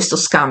manca questo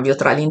scambio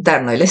tra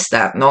l'interno e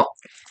l'esterno,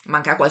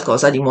 manca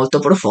qualcosa di molto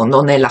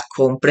profondo nella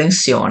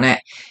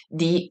comprensione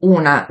di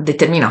un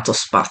determinato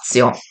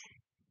spazio.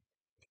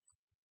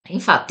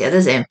 Infatti, ad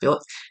esempio,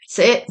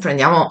 se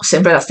prendiamo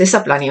sempre la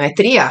stessa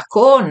planimetria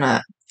con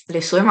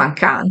le sue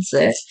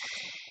mancanze,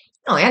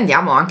 noi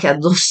andiamo anche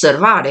ad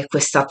osservare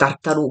questa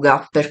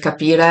tartaruga per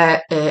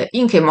capire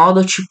in che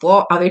modo ci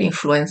può aver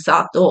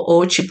influenzato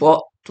o ci può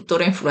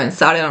tuttora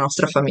influenzare la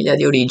nostra famiglia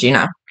di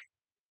origine.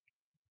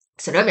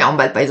 Se noi abbiamo un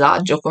bel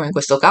paesaggio, come in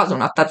questo caso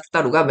una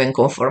tartaruga ben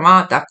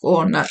conformata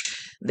con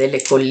delle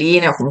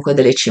colline o comunque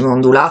delle cime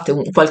ondulate,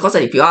 qualcosa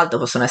di più alto,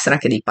 possono essere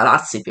anche dei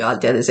palazzi più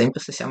alti, ad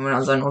esempio se siamo in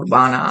una zona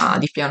urbana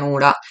di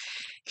pianura,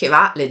 che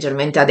va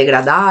leggermente a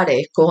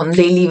degradare con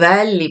dei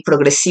livelli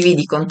progressivi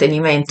di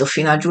contenimento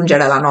fino a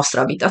giungere alla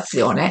nostra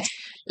abitazione,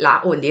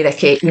 là vuol dire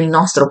che il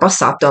nostro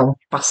passato è un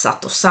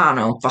passato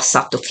sano, è un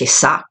passato che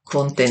sa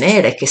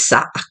contenere, che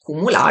sa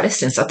accumulare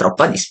senza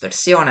troppa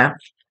dispersione.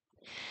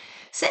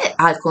 Se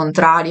al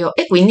contrario,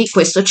 e quindi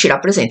questo ci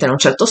rappresenta in un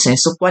certo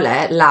senso qual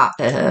è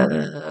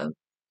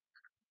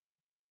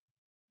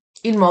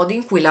il modo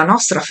in cui la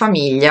nostra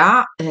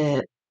famiglia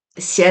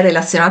si è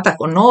relazionata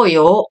con noi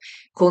o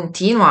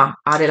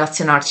continua a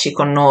relazionarci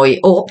con noi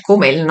o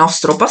come il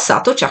nostro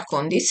passato ci ha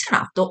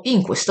condizionato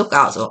in questo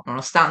caso,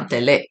 nonostante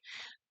le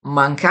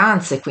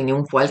mancanze, quindi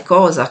un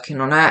qualcosa che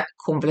non è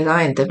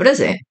completamente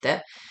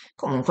presente,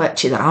 comunque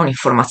ci darà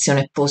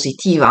un'informazione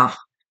positiva.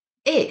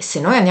 E se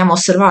noi andiamo a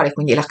osservare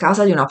quindi la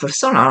casa di una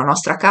persona, la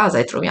nostra casa,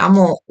 e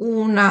troviamo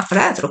un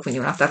retro, quindi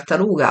una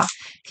tartaruga,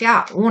 che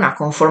ha una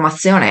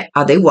conformazione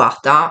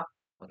adeguata,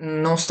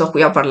 non sto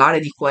qui a parlare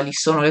di quali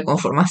sono le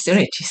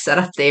conformazioni, ci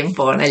sarà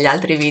tempo negli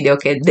altri video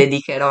che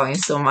dedicherò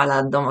insomma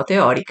alla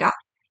domoteorica.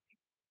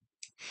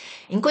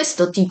 In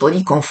questo tipo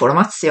di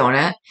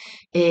conformazione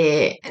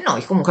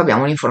noi comunque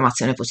abbiamo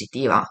un'informazione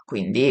positiva,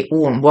 quindi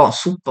un buon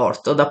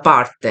supporto da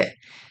parte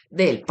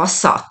del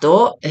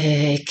passato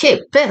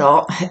che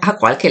però ha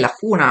qualche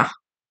lacuna.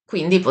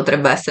 Quindi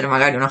potrebbe essere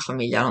magari una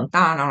famiglia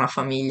lontana, una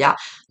famiglia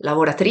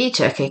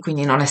lavoratrice che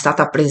quindi non è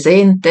stata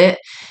presente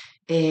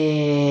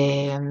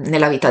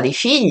nella vita dei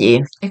figli,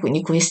 e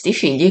quindi questi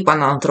figli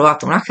quando hanno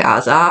trovato una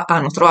casa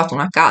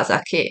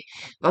che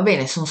va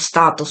bene, sono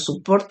stato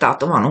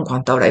supportato, ma non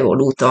quanto avrei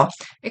voluto.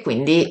 E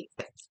quindi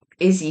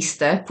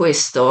esiste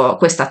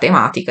questa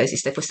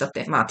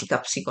tematica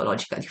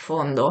psicologica di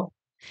fondo.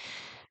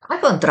 Al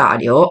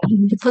contrario,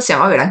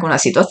 possiamo avere anche una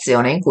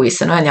situazione in cui,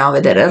 se noi andiamo a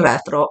vedere il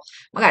retro,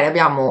 magari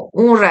abbiamo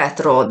un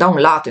retro da un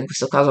lato, in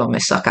questo caso ho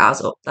messo a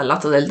caso, dal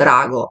lato del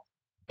drago,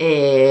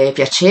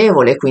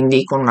 piacevole,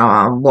 quindi con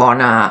un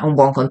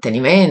buon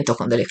contenimento,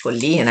 con delle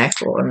colline,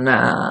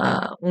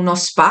 con uno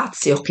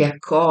spazio che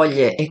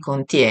accoglie e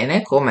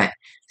contiene, come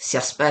si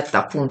aspetta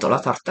appunto la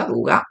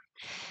tartaruga,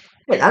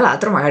 e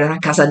dall'altro magari una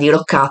casa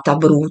diroccata,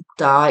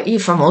 brutta, il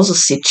famoso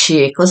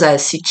SIC. Cos'è il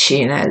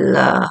SIC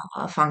nel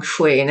Feng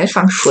Shui? Nel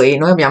Feng Shui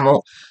noi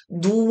abbiamo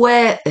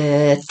due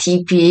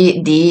tipi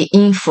di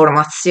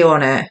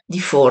informazione di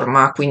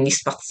forma, quindi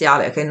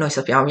spaziale, che noi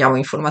sappiamo abbiamo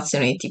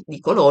informazioni di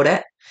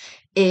colore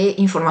e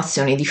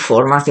informazioni di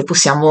forma che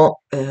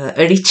possiamo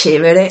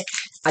ricevere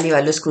a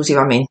livello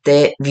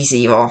esclusivamente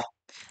visivo.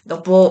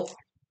 Dopo,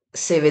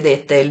 se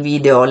vedete il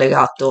video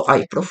legato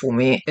ai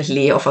profumi,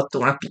 lì ho fatto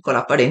una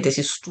piccola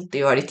parentesi su tutti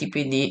i vari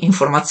tipi di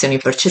informazioni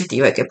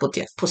percettive che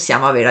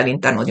possiamo avere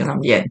all'interno di un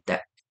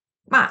ambiente.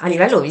 Ma a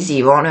livello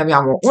visivo noi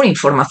abbiamo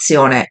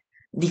un'informazione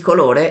di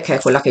colore, che è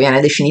quella che viene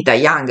definita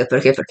yang,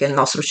 perché il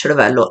nostro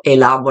cervello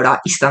elabora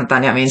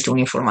istantaneamente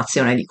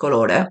un'informazione di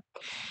colore,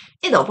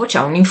 e dopo c'è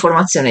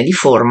un'informazione di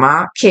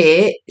forma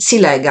che si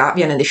lega,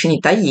 viene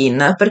definita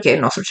yin, perché il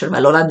nostro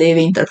cervello la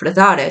deve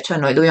interpretare, cioè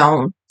noi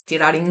dobbiamo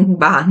tirare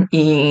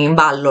in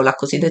ballo la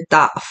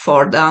cosiddetta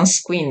affordance,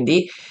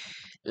 quindi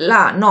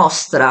la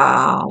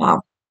nostra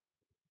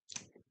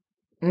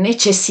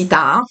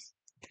necessità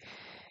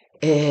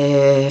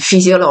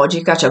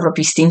fisiologica, cioè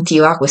proprio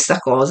istintiva, questa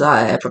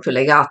cosa è proprio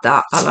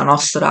legata alla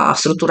nostra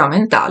struttura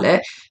mentale,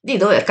 di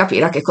dover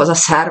capire a che cosa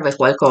serve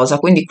qualcosa.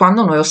 Quindi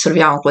quando noi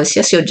osserviamo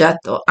qualsiasi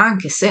oggetto,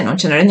 anche se non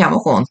ce ne rendiamo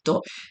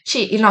conto,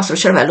 il nostro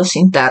cervello si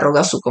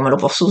interroga su come lo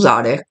posso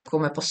usare,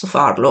 come posso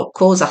farlo,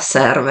 cosa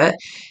serve,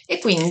 e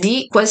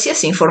quindi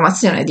qualsiasi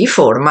informazione di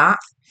forma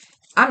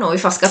a noi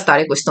fa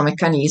scattare questo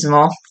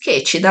meccanismo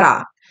che ci darà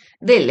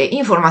delle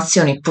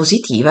informazioni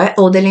positive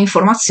o delle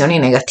informazioni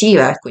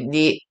negative.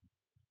 Quindi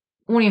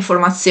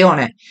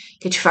un'informazione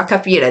che ci fa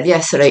capire di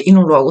essere in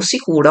un luogo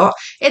sicuro,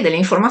 e delle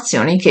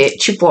informazioni che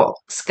ci può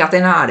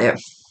scatenare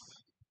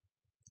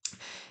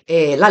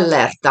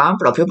l'allerta,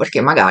 proprio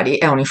perché magari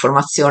è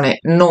un'informazione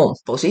non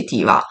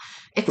positiva,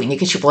 e quindi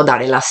che ci può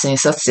dare la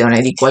sensazione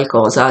di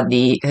qualcosa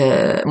di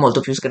molto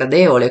più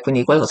sgradevole,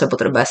 quindi qualcosa che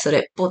potrebbe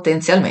essere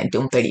potenzialmente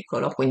un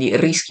pericolo, quindi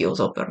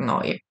rischioso per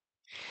noi.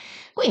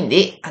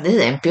 Quindi, ad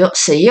esempio,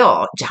 se io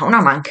ho già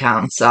una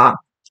mancanza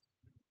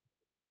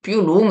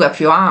più lunga,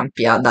 più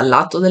ampia dal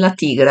lato della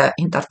tigre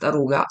in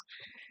tartaruga,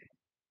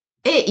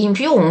 e in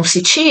più un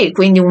CC,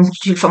 quindi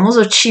il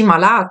famoso C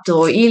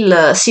malato,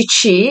 il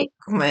CC,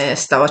 come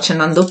stavo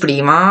accennando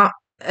prima,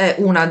 è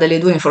una delle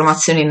due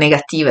informazioni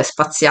negative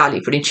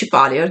spaziali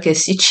principali, perché il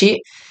CC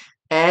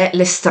è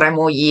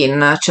l'estremo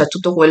yin, cioè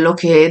tutto quello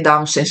che dà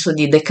un senso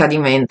di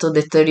decadimento,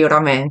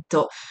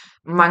 deterioramento,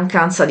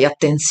 mancanza di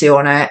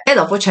attenzione. E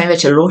dopo c'è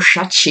invece lo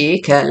Sha-Chi,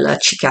 che è il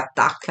C che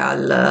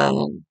attacca,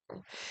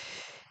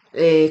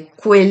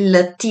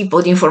 quel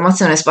tipo di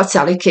informazione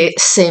spaziale che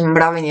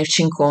sembra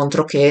venirci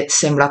incontro, che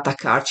sembra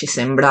attaccarci,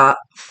 sembra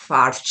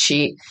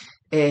farci,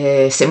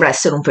 sembra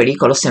essere un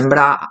pericolo,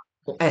 sembra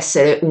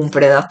essere un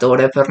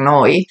predatore per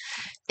noi,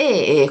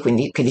 e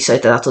quindi che di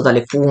solito è dato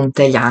dalle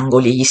punte, gli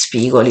angoli, gli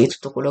spigoli,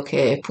 tutto quello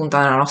che punta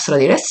nella nostra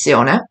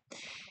direzione.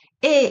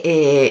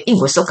 E in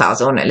questo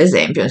caso,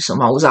 nell'esempio,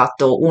 insomma, ho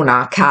usato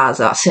una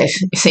casa,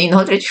 se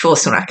inoltre ci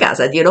fosse una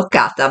casa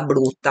diroccata,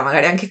 brutta,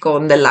 magari anche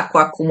con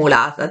dell'acqua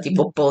accumulata,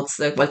 tipo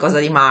pozze, qualcosa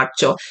di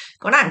marcio,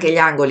 con anche gli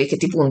angoli che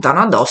ti puntano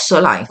addosso,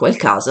 là in quel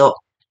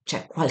caso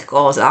c'è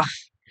qualcosa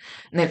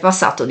nel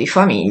passato di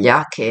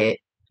famiglia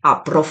che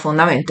ha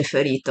profondamente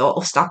ferito, o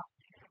sta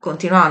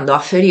continuando a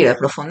ferire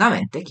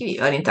profondamente chi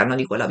vive all'interno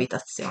di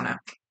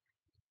quell'abitazione.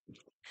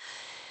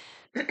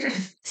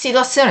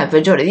 Situazione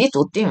peggiore di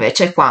tutti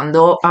invece è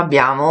quando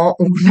abbiamo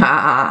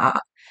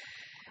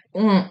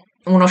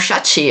uno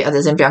sciacci, ad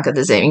esempio, anche ad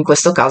esempio, in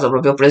questo caso ho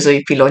proprio preso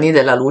i piloni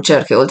della luce,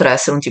 perché oltre ad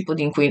essere un tipo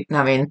di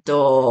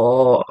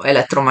inquinamento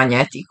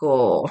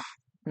elettromagnetico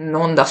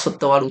non da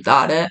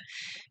sottovalutare,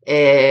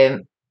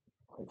 eh,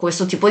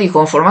 questo tipo di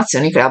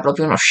conformazioni crea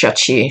proprio uno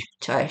sciacci,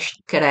 cioè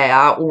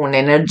crea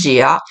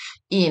un'energia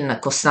in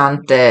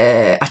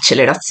costante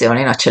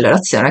accelerazione, in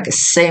accelerazione, che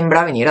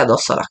sembra venire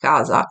addosso alla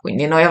casa.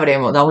 Quindi noi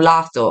avremo da un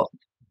lato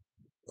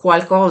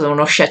qualcosa,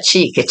 uno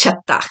sciacci che ci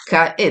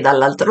attacca, e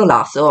dall'altro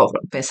lato ho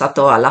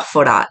pensato alla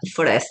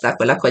foresta,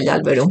 quella con gli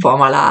alberi un po'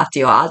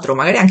 ammalati o altro,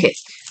 magari anche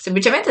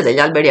semplicemente degli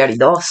alberi a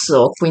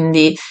ridosso,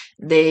 quindi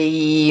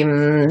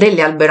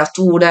delle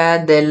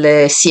alberature,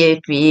 delle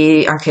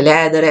siepi, anche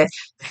le edere,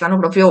 che stanno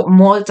proprio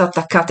molto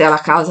attaccate alla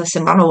casa,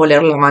 sembrano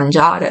volerla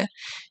mangiare.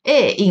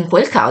 E in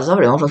quel caso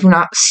avremo proprio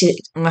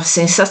una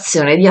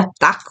sensazione di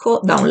attacco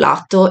da un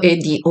lato e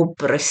di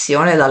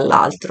oppressione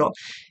dall'altro.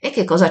 E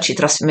che cosa ci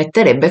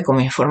trasmetterebbe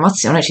come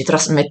informazione? Ci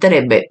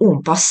trasmetterebbe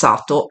un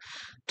passato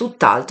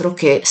tutt'altro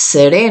che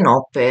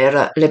sereno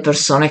per le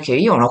persone che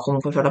vivono,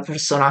 comunque per la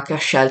persona che ha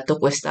scelto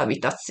questa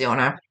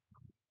abitazione.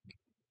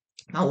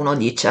 Ma uno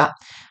dice,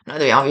 noi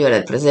dobbiamo vivere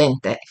il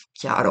presente, è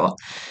chiaro.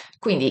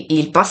 Quindi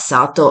il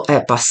passato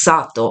è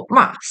passato,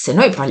 ma se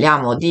noi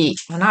parliamo di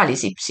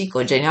analisi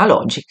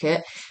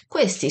psicogenealogiche,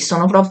 questi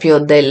sono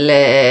proprio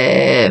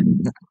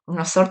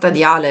una sorta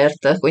di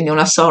alert, quindi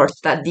una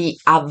sorta di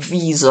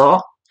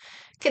avviso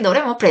che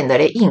dovremmo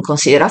prendere in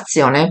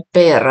considerazione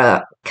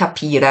per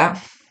capire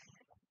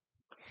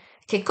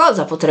che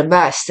cosa potrebbe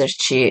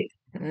esserci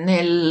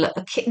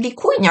di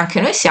cui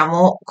neanche noi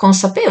siamo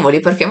consapevoli,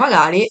 perché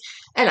magari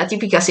è la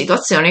tipica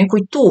situazione in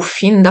cui tu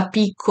fin da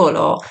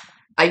piccolo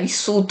hai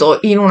vissuto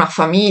in una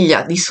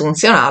famiglia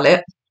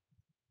disfunzionale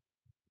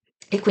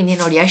e quindi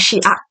non riesci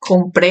a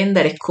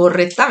comprendere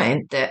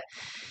correttamente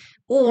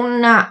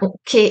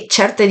che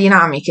certe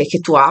dinamiche che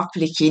tu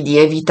applichi di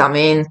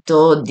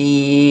evitamento,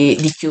 di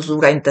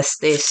chiusura in te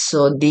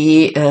stesso,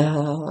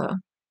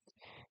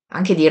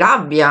 anche di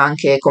rabbia,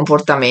 anche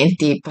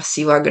comportamenti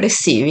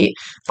passivo-aggressivi,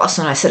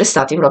 possono essere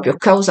stati proprio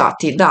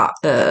causati da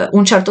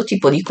un certo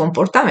tipo di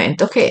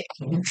comportamento che,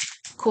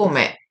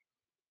 come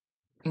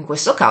in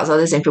questo caso, ad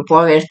esempio, può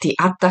averti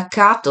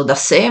attaccato da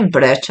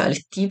sempre, cioè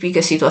le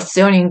tipiche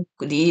situazioni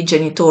di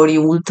genitori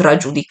ultra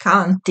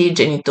giudicanti,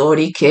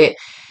 genitori che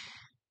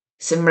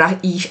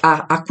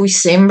a cui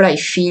sembra i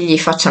figli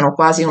facciano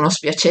quasi uno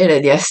spiacere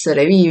di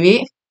essere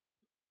vivi,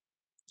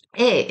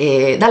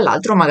 e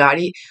dall'altro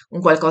magari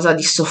un qualcosa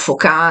di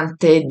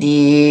soffocante,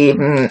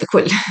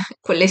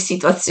 quelle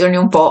situazioni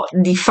un po'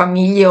 di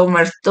famiglie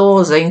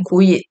omertose in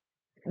cui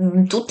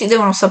tutti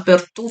devono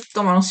saper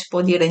tutto ma non si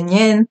può dire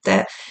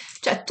niente,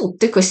 cioè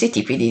tutti questi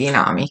tipi di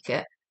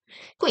dinamiche.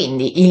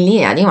 Quindi in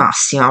linea di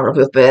massima,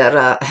 proprio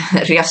per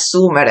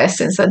riassumere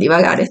senza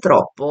divagare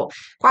troppo,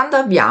 quando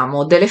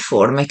abbiamo delle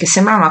forme che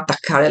sembrano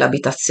attaccare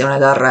l'abitazione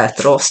dal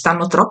retro,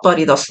 stanno troppo a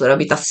ridosso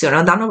dell'abitazione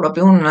o danno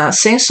proprio un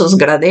senso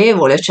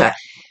sgradevole, cioè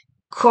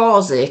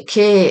cose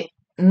che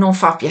non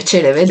fa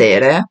piacere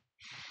vedere,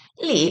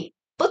 lì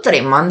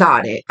potremmo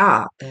andare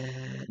ad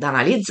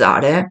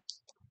analizzare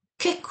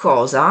che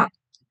cosa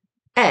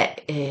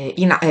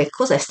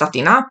cosa è stato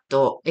in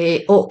atto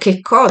o che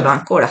cosa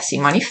ancora si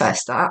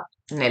manifesta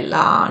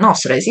nella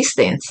nostra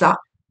esistenza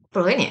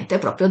proveniente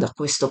proprio da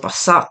questo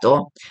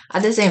passato.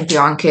 Ad esempio,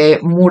 anche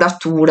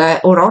murature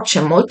o rocce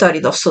molto a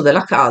ridosso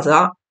della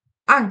casa,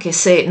 anche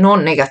se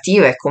non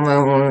negative come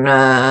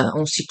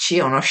un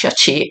SIC o uno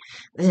SHAC,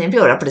 ad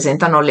esempio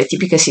rappresentano le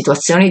tipiche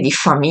situazioni di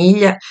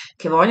famiglie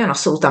che vogliono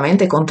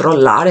assolutamente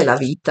controllare la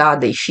vita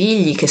dei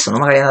figli che sono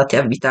magari andati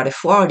a abitare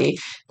fuori,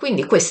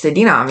 quindi queste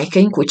dinamiche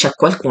in cui c'è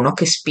qualcuno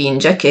che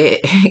spinge,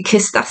 che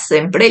sta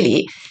sempre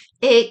lì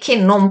e che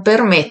non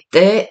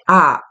permette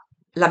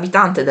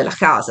all'abitante della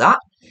casa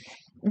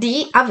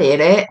di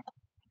avere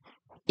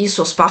il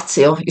suo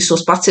spazio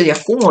di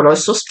accumulo, il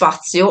suo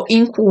spazio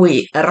in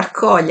cui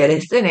raccogliere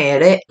e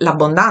tenere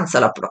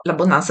l'abbondanza,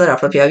 l'abbondanza della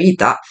propria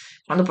vita.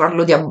 Quando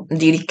parlo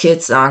di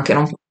ricchezza anche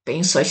non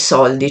penso ai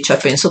soldi, cioè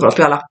penso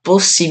proprio alla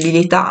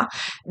possibilità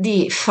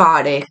di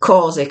fare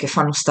cose che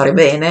fanno stare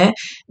bene,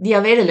 di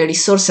avere le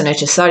risorse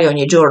necessarie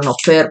ogni giorno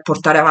per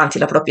portare avanti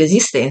la propria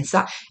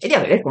esistenza e di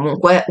avere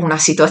comunque una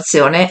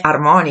situazione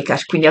armonica,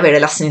 quindi avere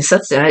la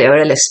sensazione di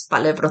avere le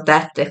spalle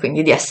protette,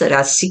 quindi di essere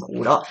al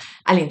sicuro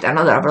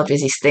all'interno della propria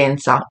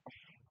esistenza.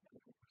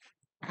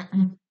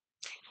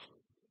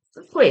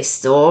 Su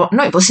questo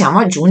noi possiamo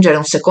aggiungere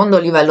un secondo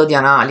livello di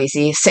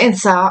analisi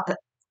senza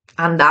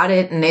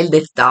andare nel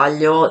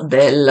dettaglio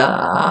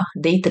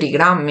dei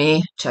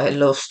trigrammi, cioè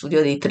lo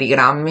studio dei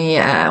trigrammi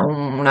è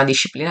una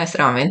disciplina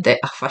estremamente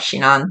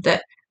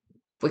affascinante,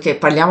 poiché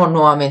parliamo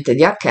nuovamente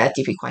di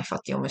archetipi, qua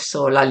infatti ho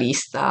messo la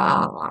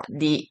lista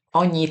di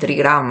ogni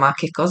trigramma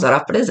che cosa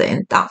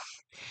rappresenta.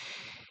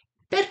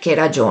 Per che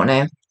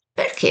ragione?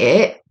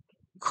 Perché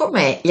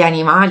come gli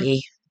animali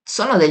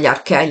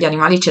gli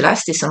animali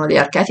celesti sono degli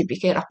archetipi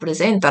che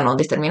rappresentano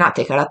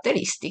determinate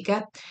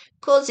caratteristiche,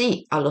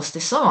 così allo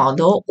stesso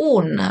modo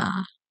un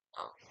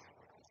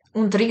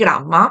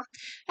trigramma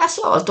è a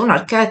sua volta un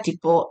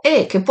archetipo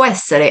e che può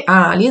essere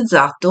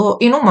analizzato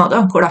in un modo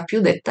ancora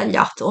più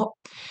dettagliato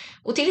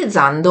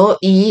utilizzando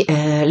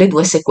le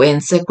due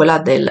sequenze, quella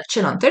del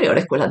cielo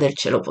anteriore e quella del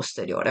cielo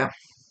posteriore.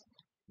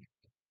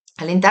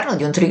 All'interno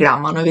di un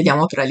trigramma noi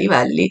vediamo tre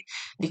livelli,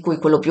 di cui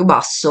quello più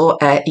basso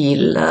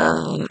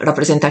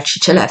rappresenta il C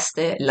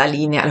celeste, la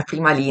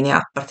prima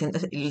linea.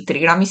 I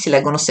trigrammi si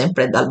leggono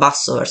sempre dal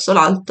basso verso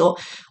l'alto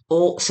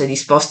o, se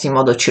disposti in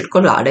modo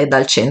circolare,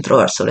 dal centro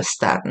verso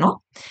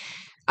l'esterno.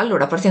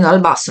 Allora, partendo dal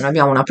basso, noi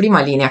abbiamo una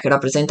prima linea che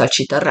rappresenta il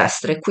C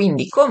terrestre,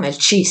 quindi come il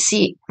C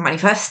si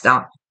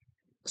manifesta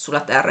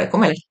sulla Terra e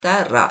come la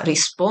Terra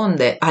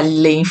risponde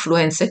alle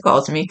influenze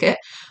cosmiche,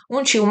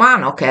 un C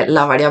umano che è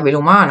la variabile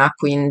umana,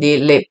 quindi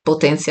le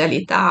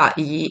potenzialità,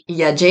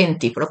 gli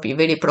agenti, proprio i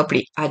veri e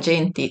propri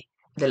agenti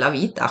della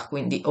vita,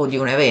 quindi o di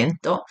un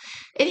evento,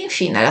 ed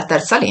infine la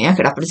terza linea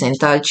che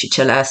rappresenta il C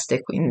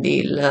celeste,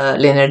 quindi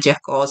l'energia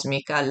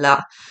cosmica,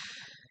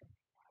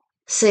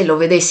 se lo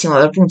vedessimo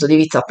dal punto di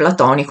vista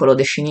platonico, lo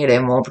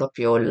definiremo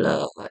proprio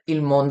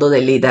il mondo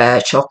delle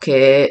idee, ciò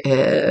che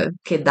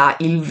dà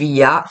il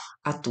via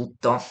a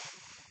tutto.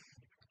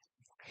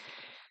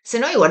 Se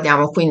noi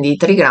guardiamo quindi i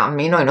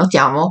trigrammi, noi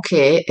notiamo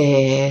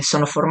che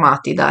sono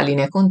formati da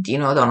linee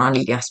continue o da una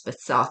linea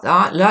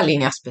spezzata. La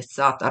linea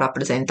spezzata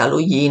rappresenta lo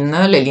yin,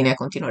 le linee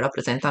continue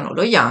rappresentano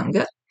lo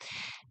yang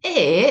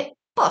e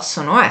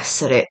possono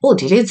essere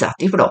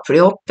utilizzati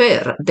proprio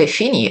per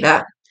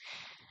definire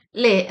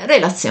le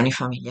relazioni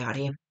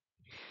familiari.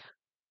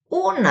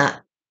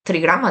 Un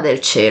trigramma del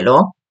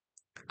cielo,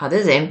 ad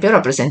esempio,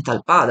 rappresenta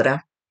il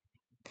padre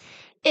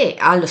e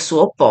al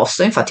suo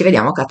opposto, infatti,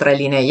 vediamo che ha tre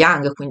linee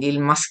yang, quindi il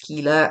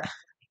maschile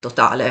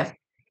totale.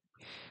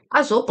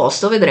 Al suo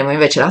opposto vedremo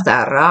invece la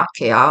Terra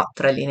che ha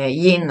tre linee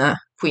yin,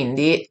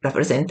 quindi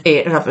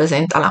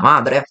rappresenta la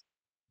madre.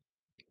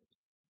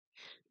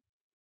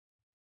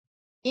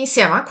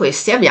 Insieme a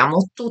questi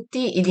abbiamo tutte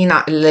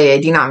le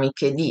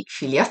dinamiche di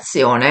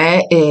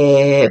filiazione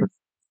che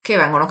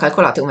vengono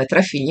calcolate come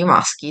tre figli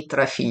maschi,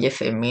 tre figlie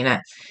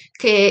femmine,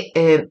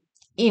 che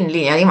in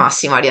linea di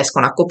massima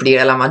riescono a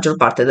coprire la maggior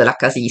parte della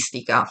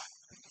casistica.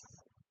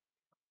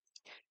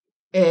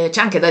 C'è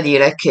anche da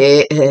dire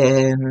che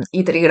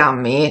i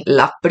trigrammi,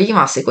 la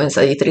prima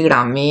sequenza di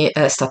trigrammi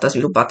è stata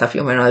sviluppata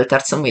più o meno nel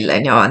terzo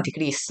millennio avanti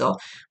Cristo,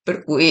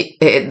 per cui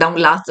da un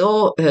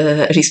lato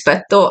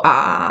rispetto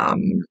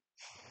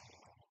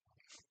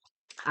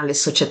alle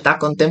società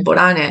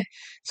contemporanee,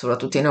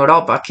 soprattutto in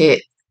Europa,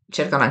 che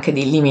cercano anche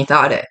di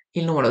limitare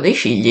il numero dei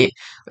figli,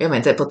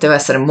 ovviamente poteva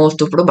essere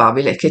molto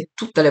probabile che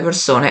tutte le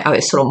persone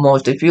avessero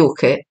molto di più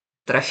che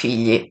tre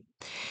figli.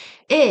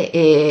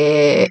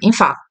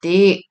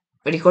 Infatti,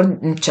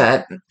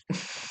 cioè,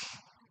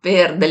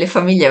 per delle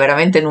famiglie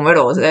veramente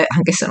numerose,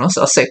 anche se non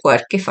so se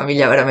qualche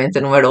famiglia veramente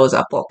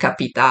numerosa può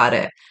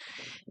capitare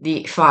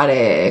di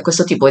fare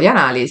questo tipo di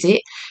analisi,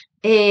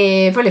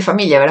 e per le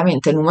famiglie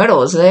veramente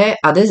numerose,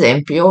 ad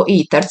esempio,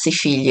 i terzi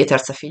figli,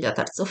 terza figlia,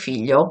 terzo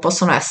figlio,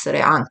 possono essere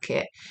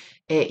anche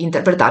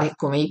interpretati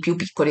come i più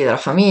piccoli della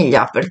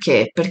famiglia,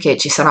 perché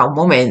ci sarà un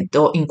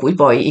momento in cui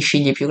poi i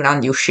figli più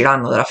grandi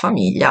usciranno dalla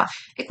famiglia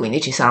e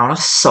quindi ci sarà una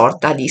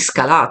sorta di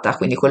scalata,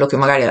 quindi quello che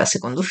magari era il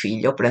secondo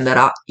figlio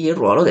prenderà il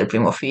ruolo del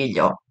primo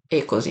figlio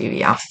e così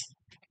via.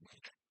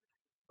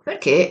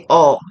 Perché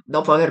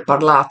dopo aver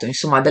parlato,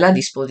 insomma, della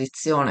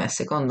disposizione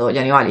secondo gli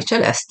animali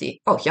celesti,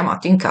 ho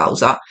chiamato in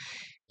causa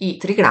i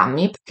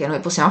trigrammi perché noi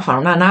possiamo fare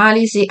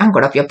un'analisi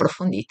ancora più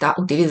approfondita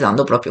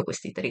utilizzando proprio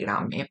questi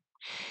trigrammi.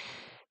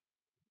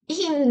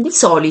 Di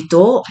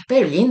solito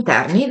per gli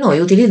interni noi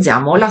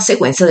utilizziamo la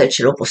sequenza del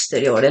cielo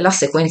posteriore. La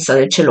sequenza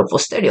del cielo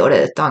posteriore,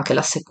 detta anche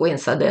la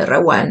sequenza del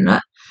Rewen,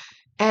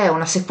 è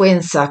una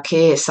sequenza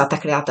che è stata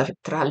creata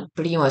tra il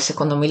primo e il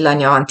secondo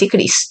millennio avanti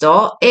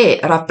Cristo e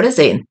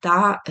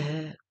rappresenta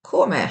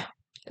come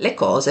le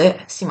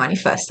cose si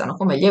manifestano,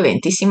 come gli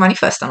eventi si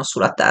manifestano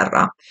sulla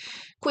Terra.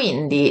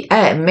 Quindi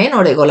è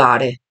meno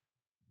regolare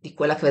di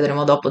quella che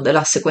vedremo dopo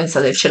della sequenza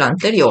del cielo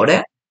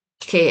anteriore,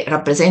 che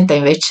rappresenta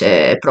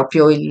invece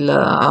proprio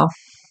le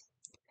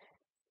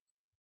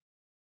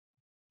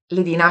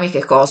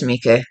dinamiche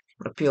cosmiche,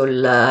 proprio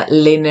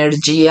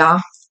l'energia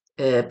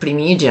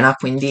primigena,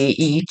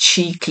 quindi i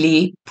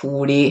cicli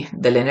puri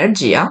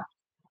dell'energia.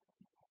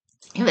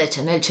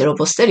 Invece nel cielo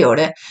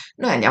posteriore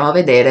noi andiamo a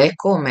vedere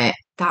come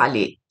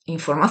tali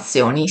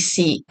informazioni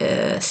si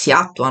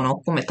attuano,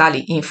 come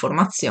tali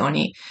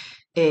informazioni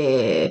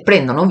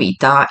prendono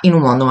vita in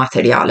un mondo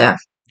materiale.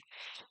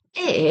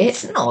 E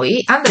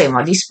noi andremo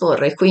a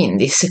disporre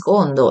quindi,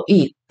 secondo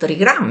i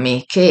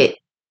trigrammi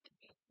che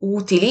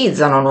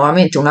utilizzano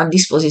nuovamente una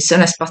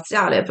disposizione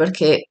spaziale,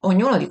 perché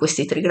ognuno di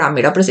questi trigrammi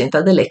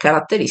rappresenta delle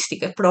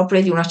caratteristiche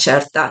proprie di una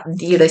certa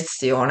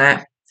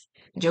direzione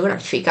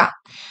geografica,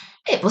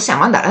 e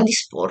possiamo andare a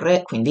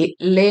disporre quindi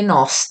le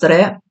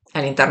nostre,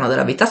 all'interno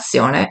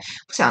dell'abitazione,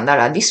 possiamo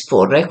andare a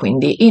disporre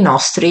quindi i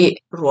nostri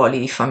ruoli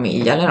di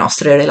famiglia, le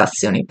nostre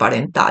relazioni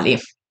parentali.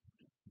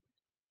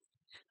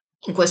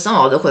 In questo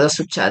modo cosa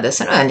succede?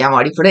 Se noi andiamo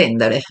a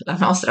riprendere la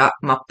nostra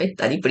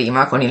mappetta di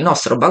prima con il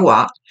nostro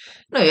bagua,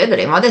 noi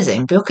vedremo ad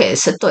esempio che il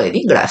settore di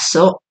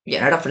ingresso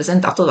viene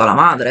rappresentato dalla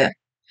madre.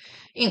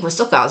 In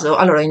questo caso,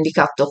 allora ho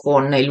indicato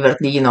con il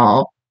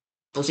verdino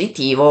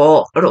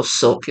positivo,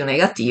 rosso più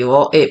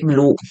negativo e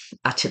blu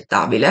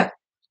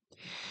accettabile.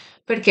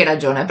 Per che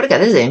ragione? Perché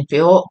ad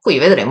esempio qui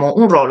vedremo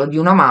un ruolo di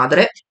una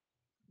madre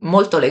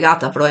molto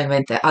legata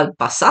probabilmente al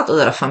passato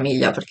della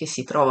famiglia, perché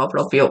si trova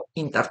proprio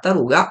in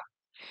tartaruga,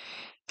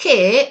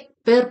 che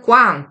per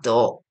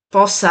quanto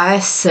possa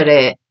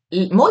essere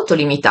molto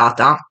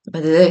limitata,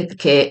 vedete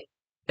che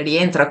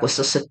rientra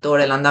questo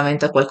settore,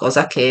 l'andamento è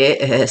qualcosa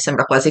che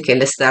sembra quasi che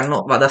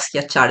l'esterno vada a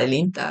schiacciare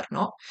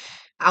l'interno,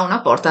 ha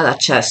una porta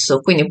d'accesso,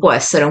 quindi può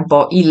essere un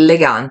po'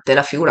 illegante.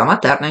 La figura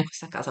materna in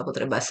questa casa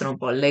potrebbe essere un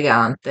po'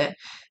 illegante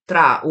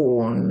tra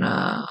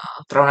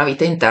una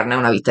vita interna e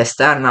una vita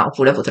esterna,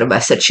 oppure potrebbe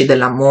esserci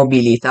della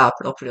mobilità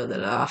proprio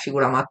della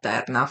figura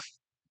materna.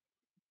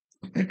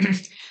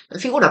 La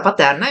figura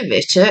paterna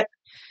invece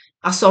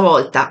a sua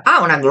volta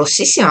ha una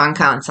grossissima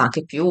mancanza,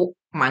 anche più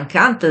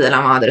mancante della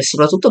madre,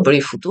 soprattutto per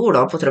il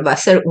futuro. Potrebbe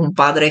essere un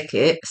padre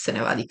che se ne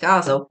va di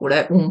casa,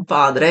 oppure un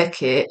padre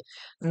che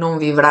non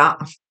vivrà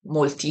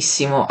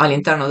moltissimo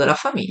all'interno della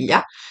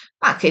famiglia,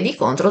 ma che di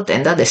contro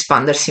tende ad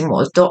espandersi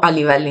molto a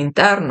livello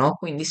interno,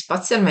 quindi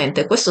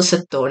spazialmente questo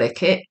settore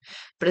che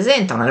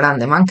presenta una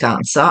grande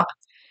mancanza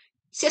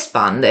si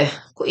espande,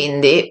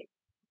 quindi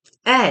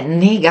è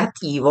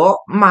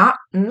negativo, ma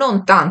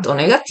non tanto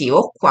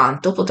negativo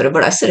quanto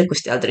potrebbero essere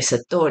questi altri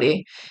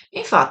settori.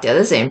 Infatti, ad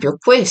esempio,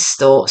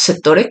 questo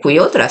settore qui,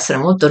 oltre ad essere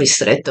molto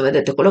ristretto,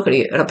 vedete quello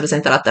che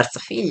rappresenta la terza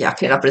figlia,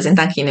 che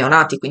rappresenta anche i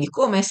neonati, quindi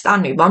come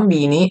stanno i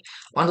bambini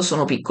quando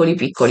sono piccoli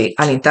piccoli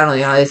all'interno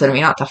di una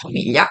determinata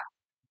famiglia,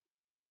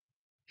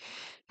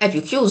 è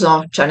più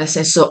chiuso, cioè nel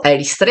senso è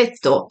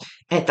ristretto,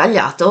 è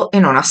tagliato e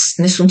non ha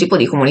nessun tipo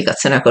di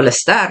comunicazione con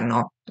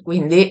l'esterno,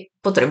 quindi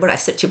potrebbero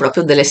esserci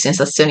proprio delle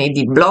sensazioni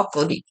di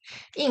blocco, di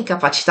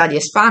incapacità di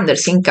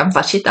espandersi,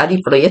 incapacità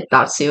di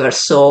proiettarsi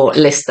verso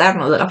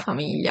l'esterno della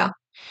famiglia.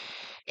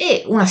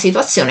 E una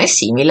situazione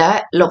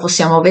simile lo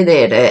possiamo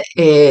vedere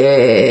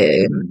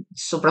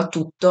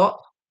soprattutto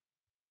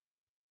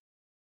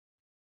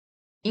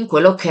in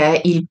quello che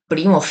è il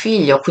primo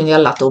figlio, quindi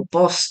al lato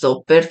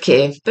opposto.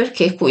 Perché?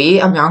 Perché qui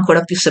abbiamo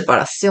ancora più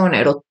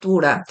separazione,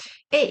 rotture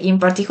e in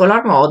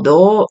particolar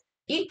modo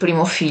il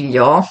primo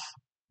figlio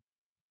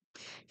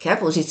che è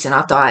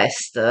posizionato a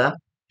est,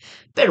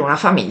 per una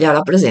famiglia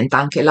rappresenta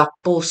anche la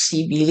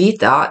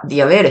possibilità di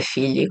avere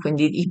figli,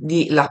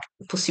 quindi la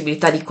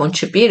possibilità di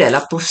concepire,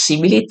 la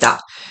possibilità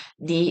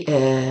di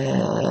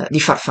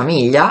far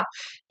famiglia.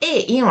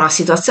 E in una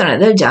situazione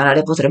del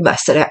genere potrebbe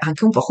essere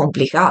anche un po'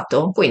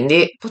 complicato,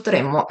 quindi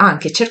potremmo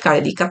anche cercare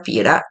di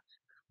capire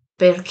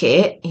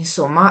perché,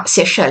 insomma,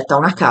 si è scelta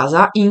una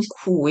casa in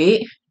cui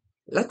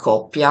la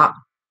coppia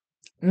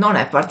non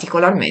è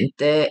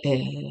particolarmente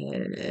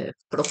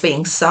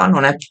propensa,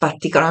 non è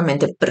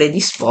particolarmente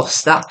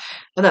predisposta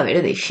ad avere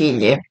dei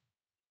figli.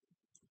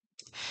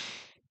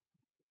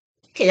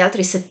 Che gli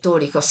altri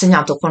settori che ho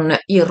segnato con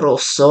il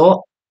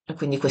rosso, e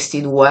quindi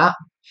questi due,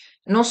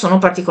 non sono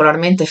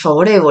particolarmente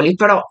favorevoli,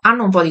 però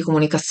hanno un po' di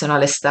comunicazione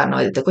all'esterno.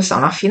 Vedete, questa è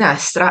una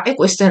finestra e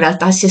questo in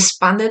realtà si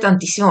espande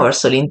tantissimo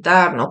verso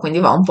l'interno, quindi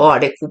va un po' a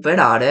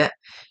recuperare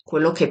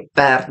quello che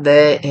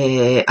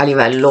perde a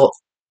livello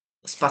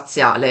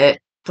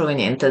spaziale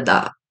proveniente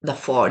da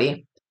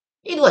fuori.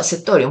 I due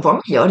settori un po'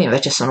 migliori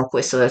invece sono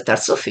questo del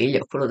terzo figlio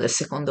e quello del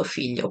secondo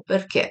figlio.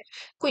 Perché?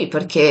 Qui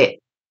perché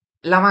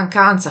la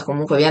mancanza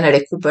comunque viene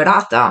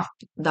recuperata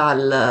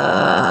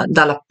dalla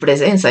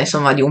presenza,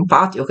 insomma, di un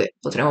patio che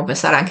potremmo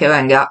pensare anche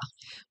venga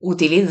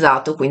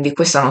utilizzato, quindi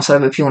questa non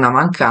sarebbe più una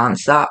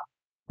mancanza,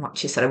 ma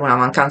ci sarebbe una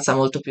mancanza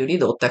molto più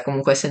ridotta e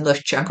comunque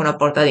essendoci anche una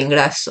porta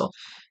d'ingresso,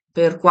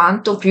 per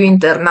quanto più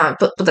interna,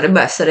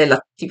 potrebbe essere la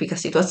tipica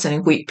situazione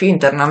in cui più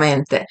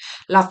internamente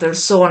la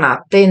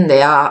persona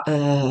tende a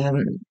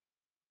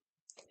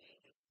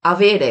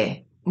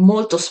avere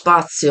molto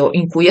spazio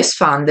in cui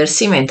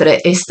espandersi,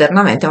 mentre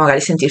esternamente magari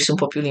sentirsi un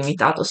po' più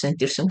limitato,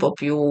 sentirsi un po'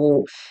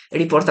 più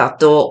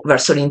riportato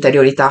verso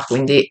l'interiorità,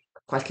 quindi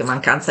qualche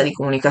mancanza di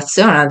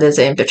comunicazione, ad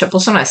esempio, cioè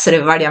possono essere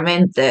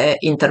variamente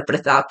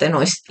interpretate.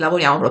 Noi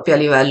lavoriamo proprio a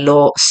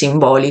livello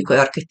simbolico e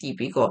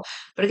archetipico,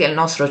 perché il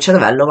nostro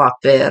cervello va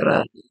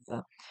per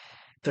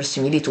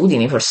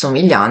similitudini, per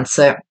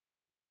somiglianze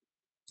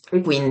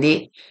e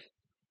quindi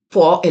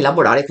può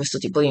elaborare questo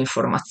tipo di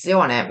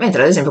informazione,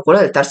 mentre ad esempio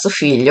quella del terzo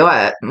figlio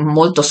è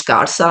molto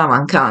scarsa la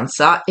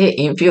mancanza e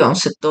in più è un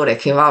settore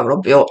che va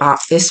proprio a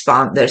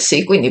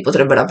espandersi, quindi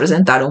potrebbe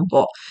rappresentare un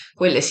po'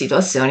 quelle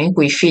situazioni in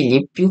cui i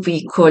figli più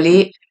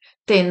piccoli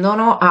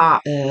tendono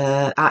a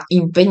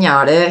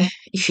impegnare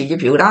i figli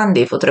più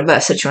grandi. Potrebbe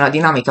esserci una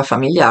dinamica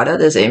familiare,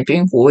 ad esempio,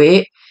 in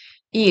cui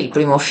il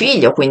primo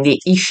figlio, quindi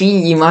i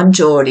figli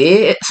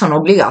maggiori, sono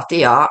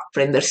obbligati a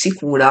prendersi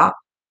cura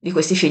di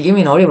questi figli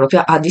minori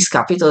proprio a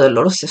discapito del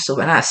loro stesso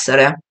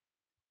benessere.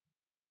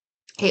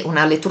 E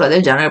una lettura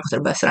del genere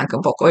potrebbe essere anche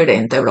un po'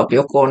 coerente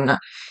proprio con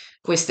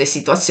queste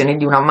situazioni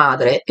di una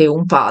madre e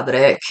un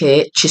padre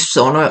che ci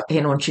sono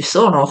e non ci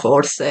sono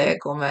forse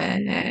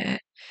come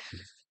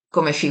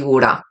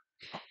figura.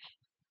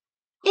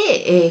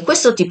 E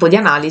questo tipo di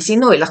analisi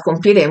noi la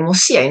compiremo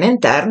sia in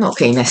interno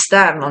che in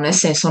esterno, nel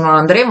senso non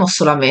andremo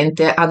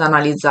solamente ad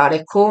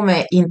analizzare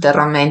come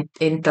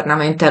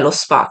internamente è lo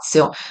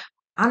spazio,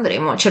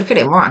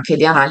 cercheremo anche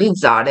di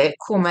analizzare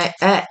come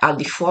è al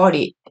di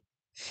fuori.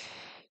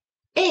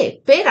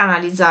 E per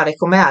analizzare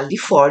com'è al di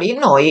fuori,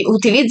 noi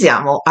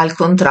utilizziamo, al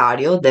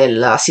contrario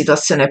della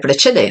situazione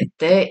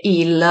precedente,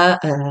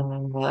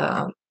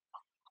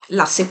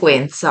 la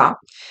sequenza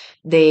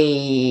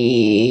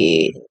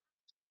dei,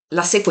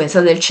 la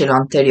sequenza del cielo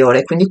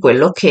anteriore, quindi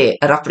quello che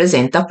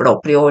rappresenta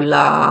proprio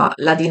la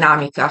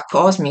dinamica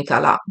cosmica,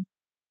 la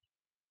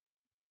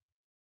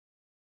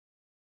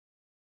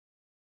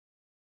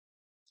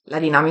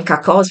dinamica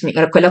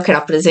cosmica, quello che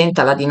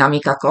rappresenta la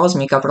dinamica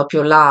cosmica,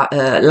 proprio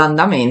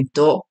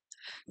l'andamento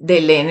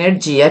delle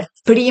energie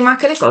prima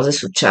che le cose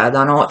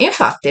succedano.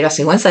 Infatti, la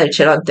sequenza del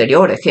cielo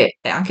anteriore, che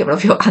è anche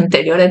proprio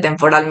anteriore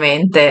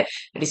temporalmente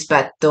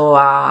rispetto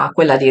a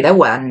quella di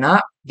Rewen,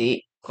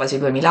 di quasi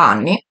 2000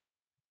 anni,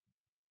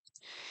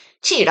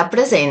 ci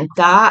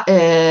rappresenta,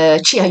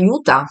 ci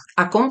aiuta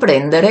a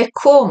comprendere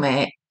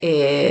come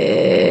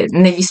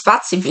negli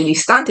spazi più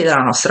distanti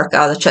dalla nostra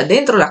casa, cioè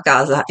dentro la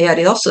casa e a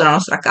ridosso della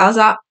nostra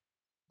casa,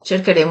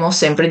 cercheremo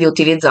sempre di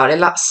utilizzare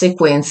la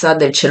sequenza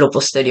del cielo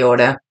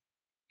posteriore.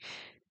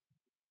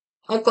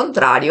 Al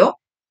contrario,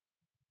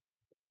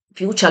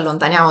 più ci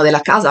allontaniamo dalla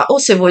casa o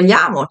se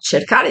vogliamo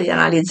cercare di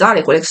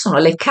analizzare quelle che sono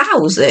le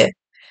cause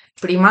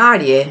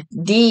primarie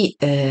di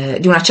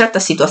una certa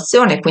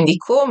situazione, quindi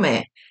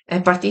come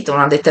è partita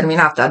una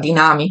determinata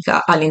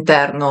dinamica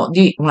all'interno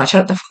di una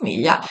certa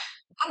famiglia,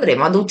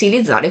 andremo ad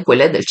utilizzare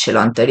quelle del cielo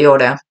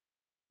anteriore.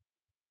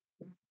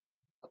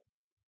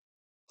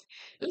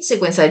 La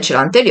sequenza del cielo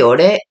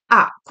anteriore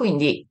ha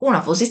quindi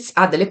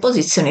ha delle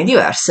posizioni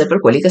diverse per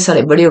quelli che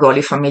sarebbero i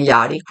ruoli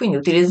familiari, quindi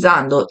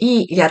utilizzando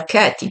gli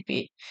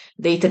archetipi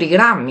dei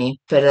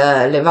trigrammi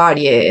per le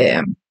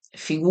varie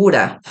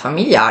figure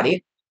familiari,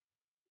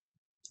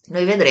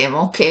 noi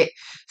vedremo che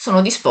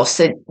sono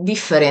disposte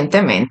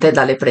differentemente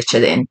dalle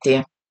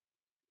precedenti.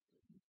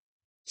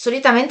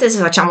 Solitamente se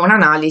facciamo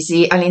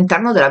un'analisi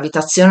all'interno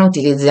dell'abitazione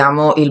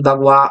utilizziamo il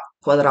bagua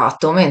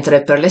quadrato,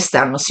 mentre per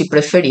l'esterno si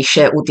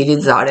preferisce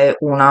utilizzare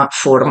una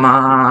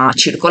forma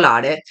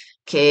circolare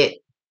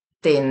che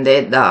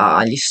tende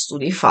dagli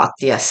studi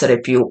fatti a essere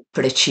più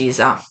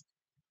precisa.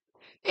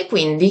 E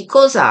quindi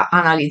cosa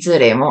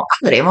analizzeremo?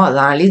 Andremo ad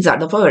analizzare,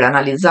 dopo aver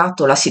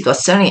analizzato la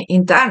situazione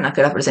interna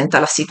che rappresenta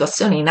la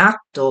situazione in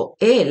atto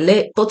e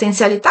le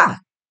potenzialità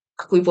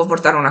a cui può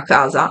portare una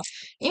casa.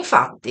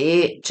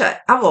 Infatti,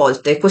 cioè, a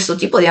volte questo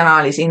tipo di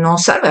analisi non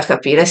serve a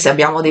capire se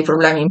abbiamo dei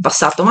problemi in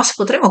passato, ma se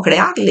potremo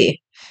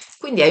crearli.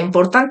 Quindi è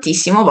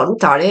importantissimo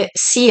valutare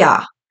sia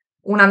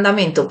un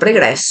andamento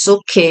pregresso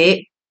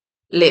che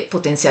le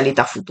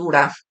potenzialità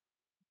future.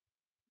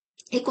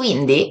 E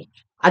quindi,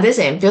 ad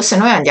esempio, se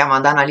noi andiamo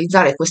ad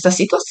analizzare questa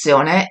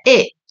situazione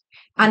e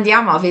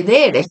andiamo a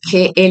vedere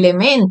che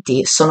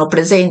elementi sono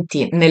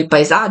presenti nel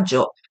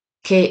paesaggio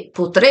che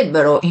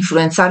potrebbero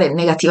influenzare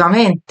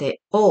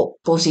negativamente o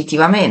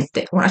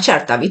positivamente una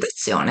certa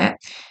abitazione,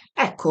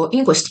 ecco,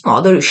 in questo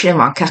modo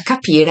riusciremo anche a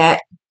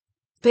capire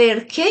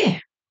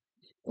perché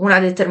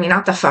una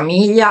determinata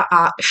famiglia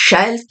ha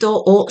scelto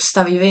o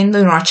sta vivendo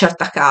in una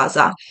certa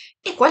casa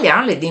e quali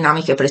erano le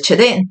dinamiche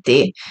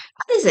precedenti.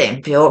 Ad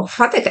esempio,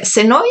 fate che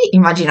se noi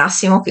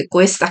immaginassimo che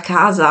questa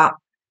casa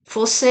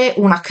fosse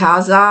una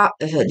casa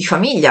di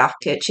famiglia,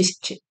 che ci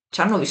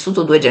hanno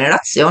vissuto 2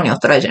 generazioni o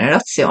 3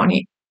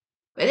 generazioni,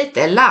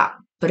 vedete, la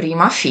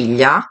prima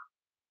figlia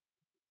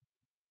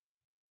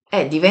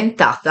è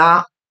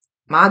diventata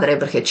madre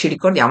perché ci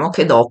ricordiamo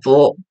che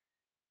dopo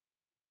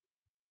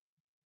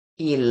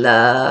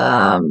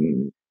il,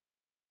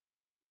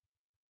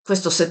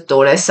 questo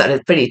settore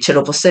per il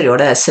cielo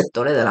posteriore è il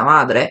settore della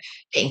madre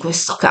e in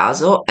questo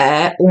caso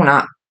è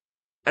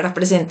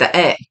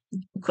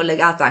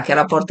collegata anche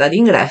alla porta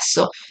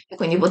d'ingresso e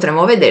quindi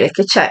potremo vedere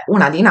che c'è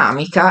una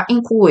dinamica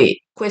in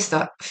cui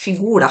questa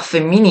figura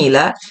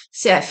femminile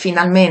si è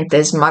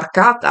finalmente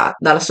smarcata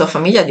dalla sua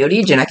famiglia di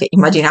origine, che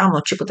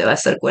immaginiamoci poteva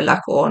essere quella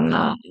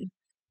con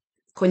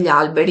gli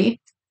alberi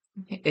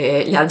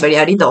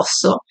a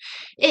ridosso,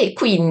 e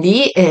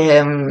quindi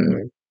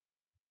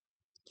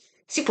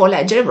si può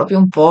leggere proprio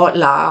un po'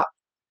 la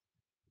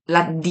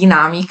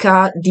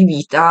dinamica di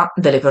vita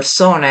delle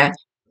persone.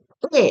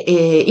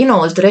 E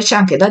inoltre c'è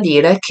anche da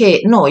dire che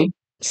noi,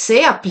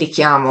 se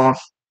applichiamo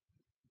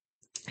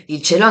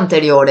il cielo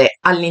anteriore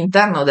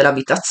all'interno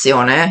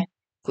dell'abitazione,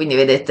 quindi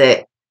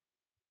vedete,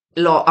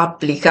 l'ho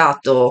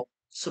applicato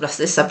sulla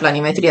stessa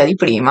planimetria di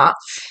prima,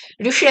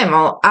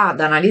 riusciremo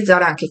ad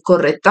analizzare anche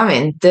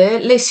correttamente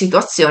le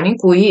situazioni in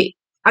cui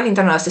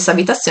all'interno della stessa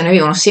abitazione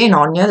vivono sia i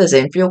nonni, ad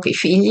esempio, che i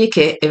figli,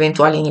 che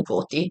eventuali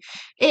nipoti.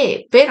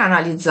 E per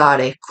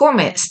analizzare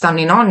come stanno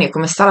i nonni e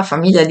come sta la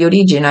famiglia di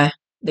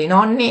origine dei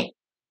nonni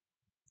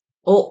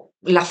o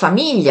la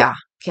famiglia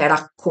che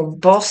era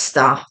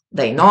composta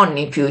dai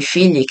nonni più i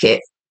figli che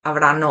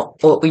avranno,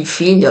 o il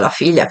figlio o la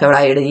figlia che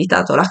avrà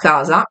ereditato la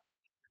casa,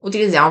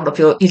 utilizziamo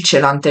proprio il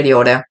cielo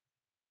anteriore.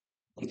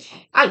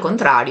 Al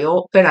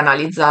contrario, per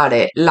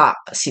analizzare la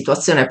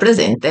situazione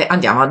presente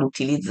andiamo ad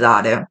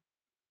utilizzare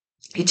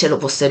il cielo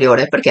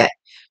posteriore perché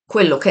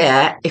quello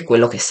che è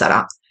quello che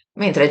sarà,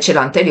 mentre il cielo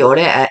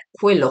anteriore è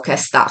quello che è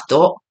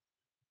stato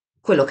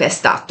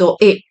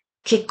e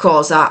che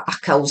cosa ha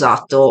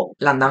causato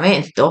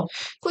l'andamento.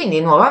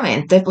 Quindi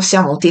nuovamente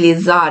possiamo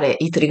utilizzare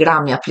i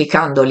trigrammi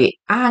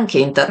applicandoli anche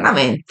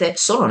internamente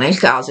solo nel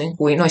caso in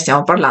cui noi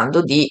stiamo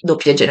parlando di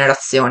doppie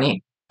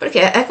generazioni,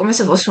 perché è come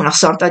se fosse una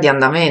sorta di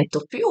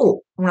andamento, più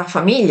una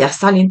famiglia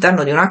sta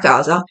all'interno di una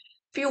casa,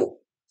 più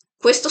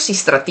questo si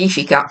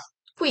stratifica.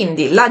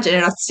 Quindi la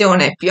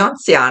generazione più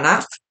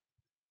anziana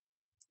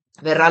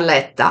verrà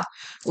letta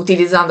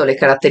utilizzando le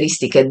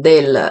caratteristiche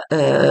del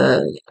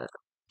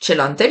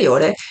cielo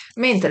anteriore,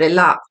 mentre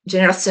la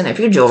generazione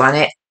più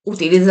giovane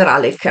utilizzerà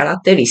le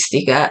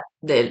caratteristiche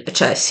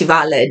cioè si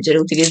va a leggere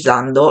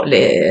utilizzando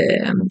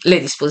le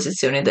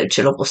disposizioni del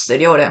cielo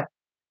posteriore.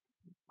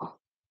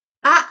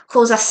 A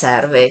cosa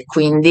serve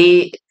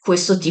quindi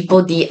questo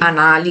tipo di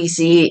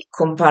analisi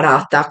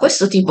comparata?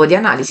 Questo tipo di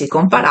analisi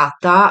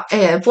comparata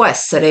può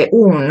essere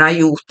un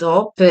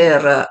aiuto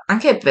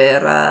anche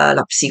per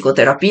la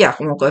psicoterapia,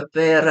 comunque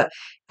per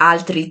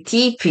altri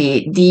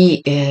tipi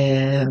di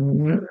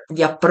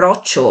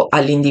approccio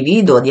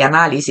all'individuo, di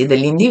analisi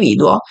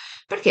dell'individuo,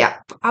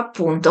 perché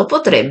appunto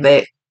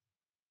potrebbe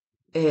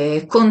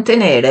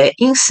contenere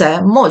in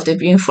sé molte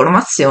più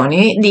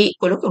informazioni di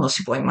quello che uno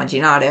si può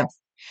immaginare.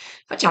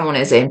 Facciamo un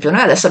esempio, noi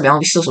adesso abbiamo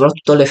visto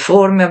soprattutto le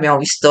forme, abbiamo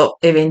visto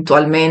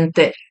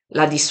eventualmente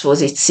la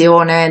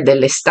disposizione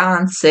delle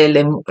stanze,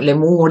 le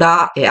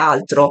mura e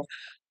altro.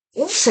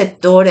 Un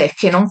settore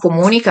che non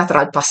comunica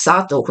tra il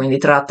passato, quindi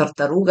tra la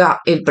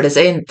tartaruga e il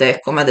presente,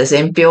 come ad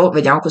esempio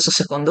vediamo questo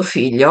secondo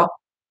figlio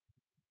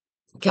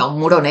che ha un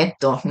muro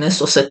netto nel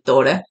suo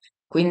settore,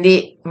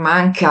 quindi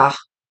manca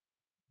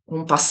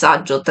un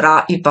passaggio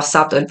tra il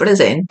passato e il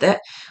presente,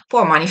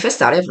 può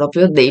manifestare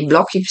proprio dei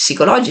blocchi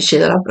psicologici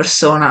della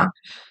persona.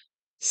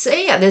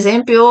 Se ad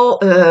esempio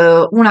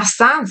una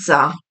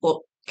stanza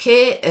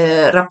che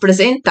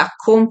rappresenta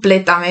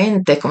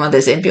completamente, come ad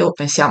esempio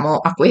pensiamo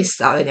a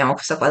questa, vediamo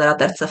questa qua della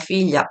terza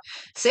figlia,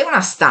 se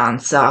una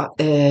stanza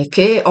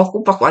che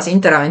occupa quasi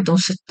interamente un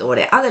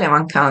settore ha delle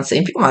mancanze,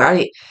 in più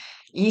magari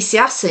gli si è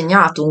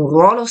assegnato un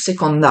ruolo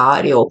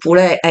secondario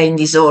oppure è in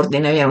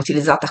disordine, viene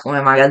utilizzata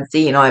come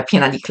magazzino, è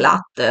piena di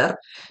clutter.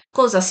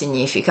 Cosa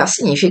significa?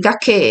 Significa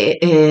che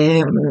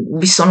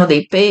vi sono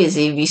dei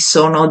pesi, vi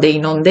sono dei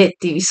non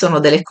detti, vi sono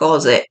delle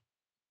cose,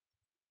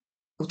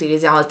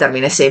 utilizziamo il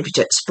termine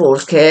semplice,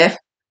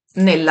 sporche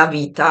nella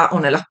vita o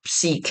nella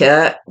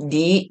psiche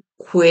di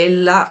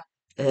quel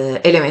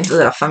elemento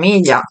della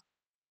famiglia.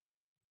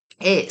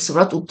 E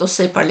soprattutto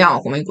se parliamo,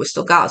 come in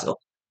questo caso,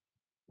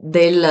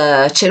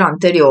 del cielo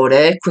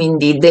anteriore,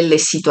 quindi delle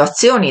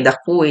situazioni da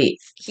cui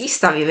chi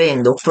sta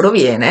vivendo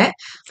proviene,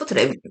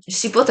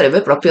 si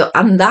potrebbe proprio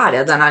andare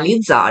ad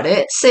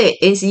analizzare se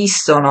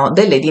esistono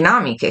delle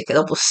dinamiche che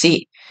dopo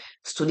si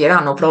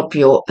studieranno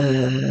proprio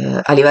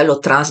a livello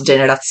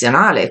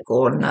transgenerazionale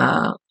con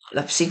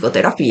la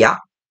psicoterapia,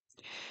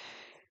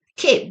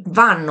 che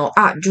vanno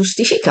a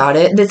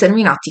giustificare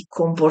determinati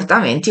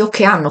comportamenti o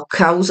che hanno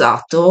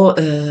causato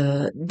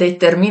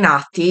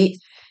determinati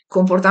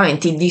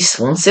comportamenti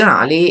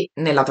disfunzionali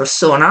nella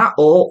persona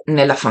o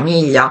nella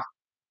famiglia.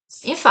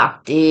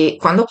 Infatti,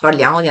 quando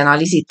parliamo di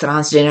analisi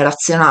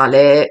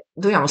transgenerazionale,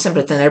 dobbiamo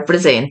sempre tenere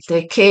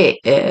presente che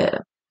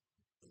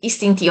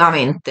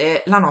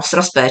istintivamente la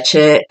nostra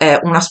specie è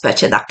una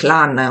specie da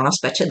clan, è una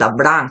specie da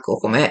branco,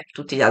 come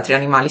tutti gli altri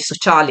animali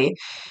sociali.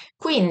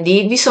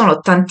 Quindi vi sono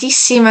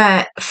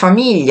tantissime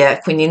famiglie,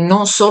 quindi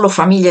non solo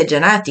famiglie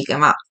genetiche,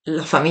 ma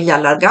la famiglia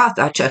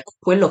allargata, cioè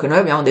quello che noi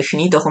abbiamo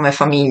definito come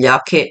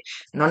famiglia, che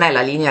non è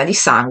la linea di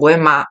sangue,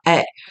 ma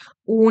è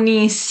un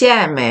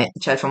insieme,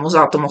 cioè il famoso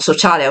atomo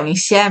sociale è un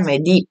insieme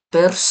di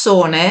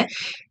persone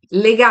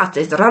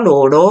legate tra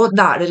loro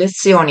da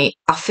relazioni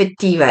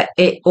affettive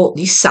e o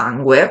di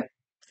sangue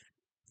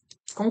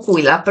con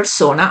cui la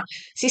persona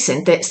si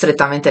sente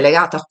strettamente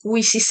legata, a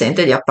cui si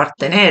sente di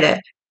appartenere.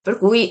 Per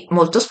cui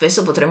molto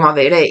spesso potremmo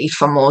avere il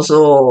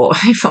famoso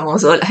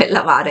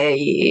lavare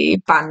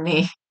i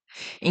panni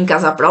in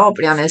casa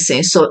propria, nel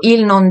senso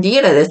il non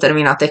dire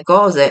determinate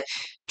cose.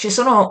 Ci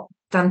sono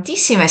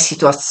tantissime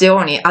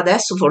situazioni,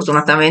 adesso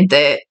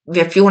fortunatamente vi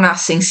è più una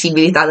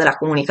sensibilità della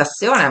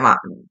comunicazione, ma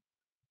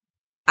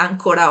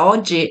ancora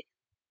oggi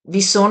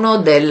vi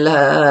sono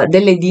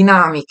delle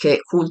dinamiche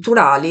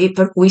culturali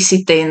per cui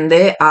si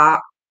tende a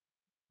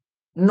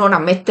non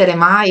ammettere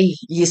mai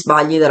gli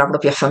sbagli della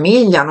propria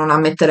famiglia, non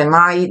ammettere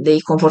mai dei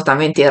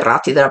comportamenti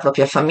errati della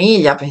propria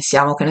famiglia.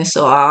 Pensiamo, che ne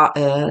so, a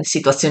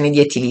situazioni di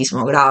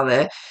etilismo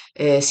grave,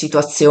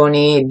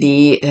 situazioni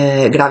di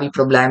gravi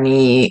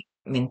problemi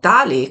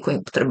mentali,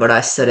 quindi potrebbero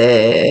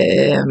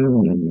essere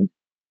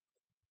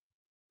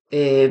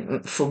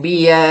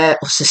fobie,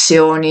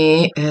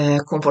 ossessioni,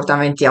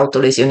 comportamenti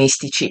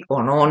autolesionistici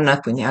o non,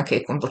 quindi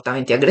anche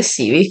comportamenti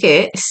aggressivi,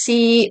 che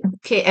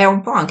è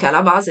un po' anche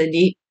alla base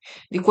di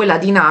quella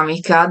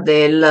dinamica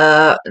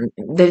del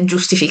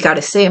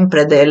giustificare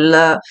sempre,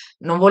 del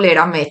non voler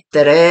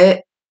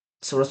ammettere,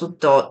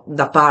 soprattutto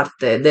da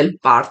parte del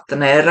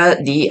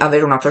partner, di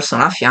avere una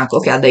persona a fianco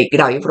che ha dei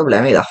gravi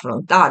problemi da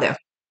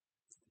affrontare.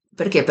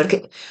 Perché?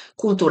 Perché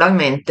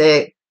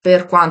culturalmente,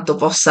 per quanto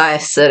possa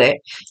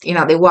essere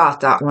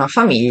inadeguata una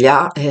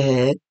famiglia,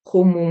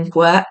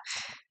 comunque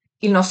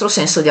il nostro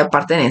senso di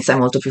appartenenza è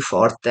molto più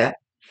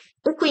forte.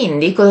 E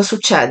quindi cosa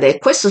succede?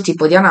 Questo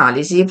tipo di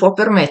analisi può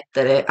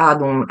permettere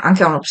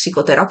anche a uno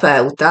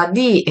psicoterapeuta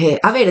di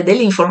avere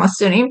delle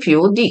informazioni in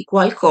più di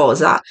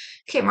qualcosa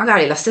che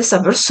magari la stessa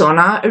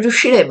persona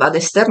riuscirebbe ad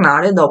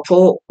esternare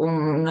dopo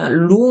un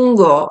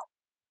lungo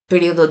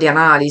periodo di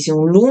analisi,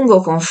 un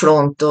lungo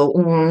confronto,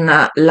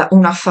 una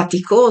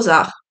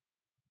faticosa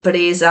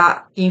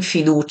presa in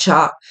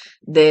fiducia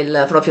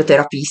del proprio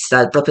terapista,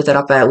 del proprio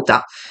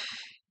terapeuta.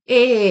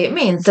 E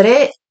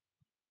mentre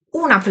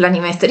una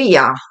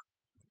planimetria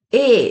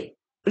e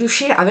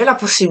riuscire a avere la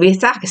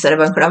possibilità, che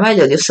sarebbe ancora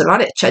meglio, di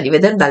osservare, cioè di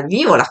vedere dal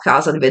vivo la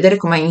casa, di vedere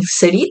come è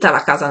inserita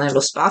la casa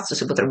nello spazio,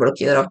 si potrebbero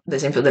chiedere ad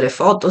esempio delle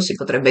foto, si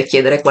potrebbe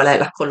chiedere qual è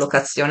la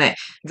collocazione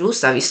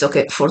giusta, visto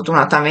che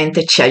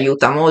fortunatamente ci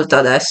aiuta molto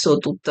adesso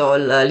tutto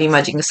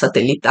l'imaging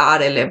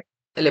satellitare,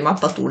 le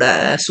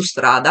mappature su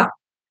strada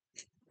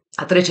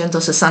a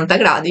 360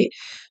 gradi,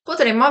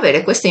 potremmo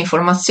avere queste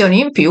informazioni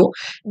in più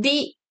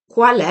di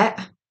qual è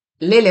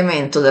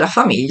l'elemento della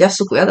famiglia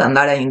su cui ad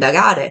andare a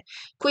indagare.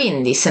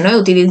 Quindi, se noi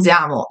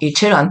utilizziamo il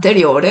cielo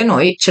anteriore,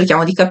 noi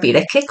cerchiamo di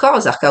capire che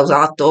cosa ha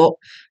causato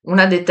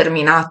una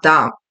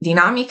determinata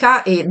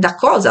dinamica e da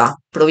cosa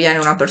proviene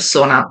una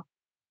persona.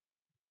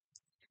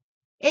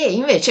 E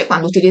invece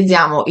quando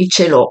utilizziamo il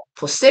cielo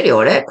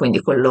posteriore, quindi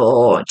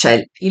quello,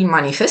 cioè il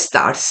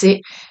manifestarsi,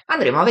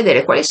 andremo a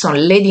vedere quali sono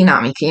le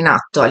dinamiche in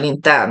atto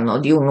all'interno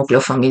di un nucleo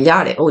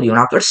familiare o di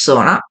una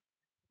persona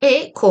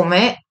e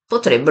come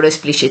potrebbero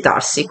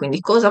esplicitarsi, quindi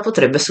cosa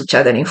potrebbe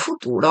succedere in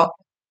futuro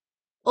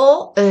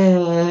o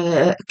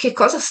che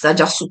cosa sta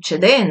già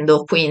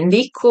succedendo,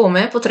 quindi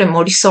come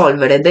potremmo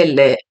risolvere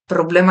delle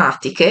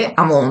problematiche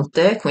a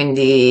monte,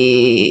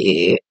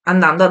 quindi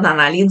andando ad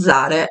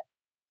analizzare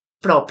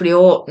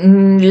proprio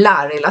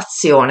la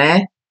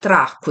relazione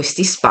tra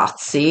questi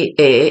spazi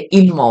e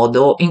il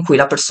modo in cui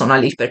la persona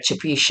li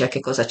percepisce, che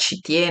cosa ci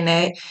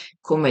tiene,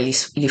 come li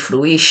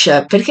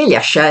fruisce, perché li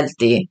ha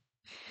scelti.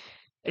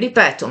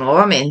 Ripeto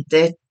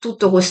nuovamente,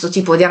 tutto questo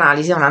tipo di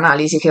analisi è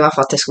un'analisi che va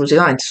fatta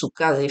esclusivamente su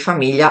case di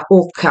famiglia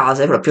o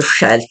case proprio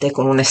scelte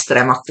con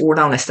un'estrema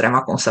cura,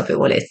 un'estrema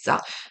consapevolezza,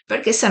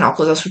 perché se no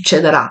cosa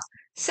succederà?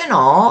 Se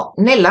no,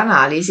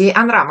 nell'analisi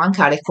andrà a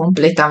mancare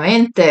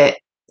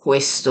completamente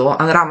questo,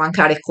 andrà a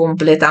mancare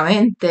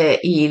completamente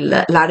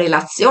la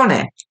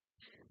relazione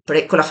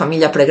con la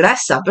famiglia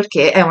pregressa,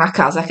 perché è una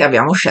casa che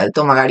abbiamo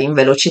scelto magari in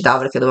velocità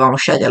perché dovevamo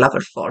sceglierla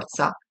per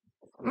forza,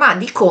 ma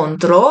di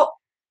contro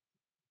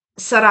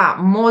sarà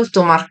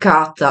molto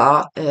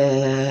marcata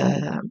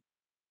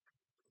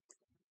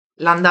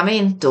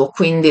l'andamento,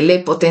 quindi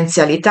le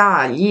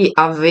potenzialità, gli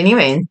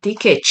avvenimenti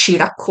che ci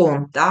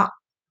racconta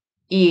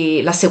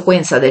la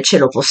sequenza del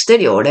cielo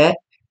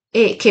posteriore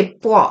e che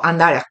può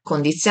andare a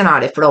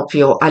condizionare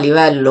proprio a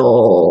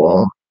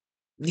livello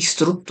di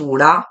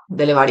struttura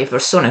delle varie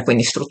persone,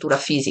 quindi struttura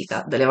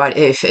fisica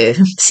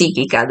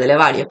psichica delle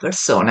varie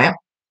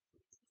persone,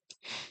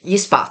 gli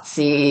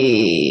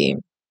spazi,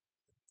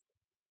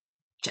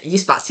 cioè gli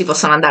spazi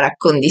possono andare a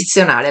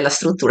condizionare la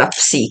struttura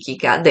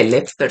psichica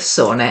delle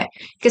persone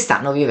che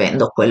stanno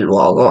vivendo quel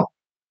luogo.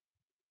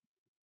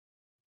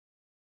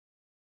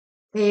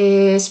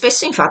 E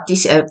spesso infatti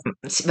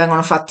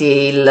vengono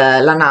fatti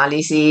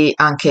l'analisi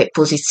anche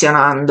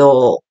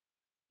posizionando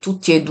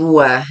tutti e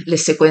due le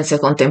sequenze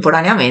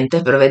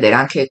contemporaneamente per vedere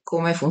anche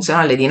come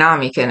funzionano le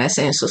dinamiche, nel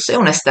senso se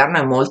un esterno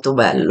è molto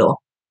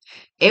bello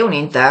e un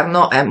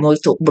interno è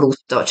molto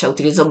brutto, cioè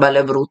utilizzo bello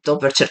e brutto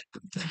per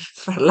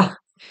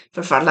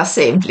farla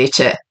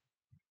semplice.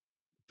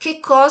 Che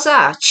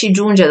cosa ci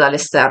giunge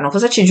dall'esterno?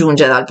 Cosa ci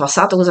giunge dal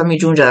passato? Cosa mi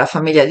giunge dalla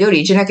famiglia di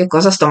origine? Che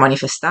cosa sto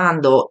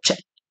manifestando? Cioè,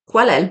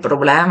 qual è il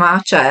problema?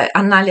 Cioè,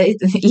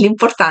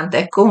 l'importante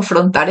è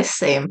confrontare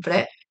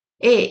sempre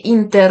e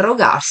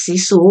interrogarsi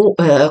su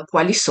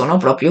quali sono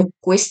proprio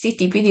questi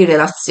tipi di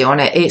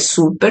relazione e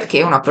sul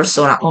perché una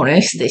persona o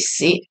noi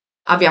stessi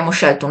abbiamo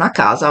scelto una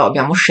casa o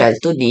abbiamo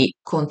scelto di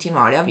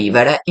continuare a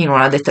vivere in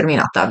una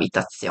determinata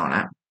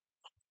abitazione.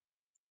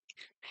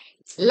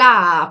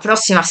 La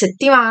prossima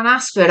settimana,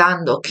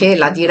 sperando che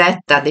la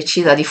diretta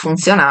decida di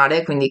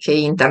funzionare, quindi che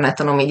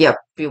internet non mi dia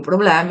più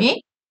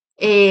problemi,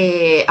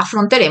 e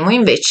affronteremo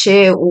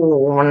invece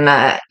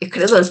e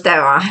credo il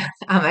tema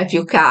a me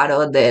più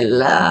caro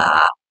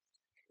della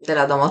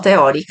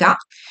domoteorica,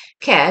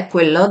 che è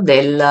quello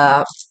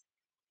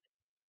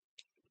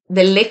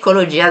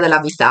dell'ecologia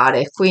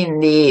dell'abitare.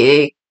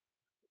 Quindi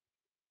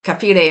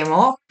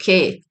capiremo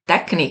che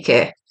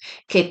tecniche,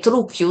 che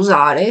trucchi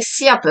usare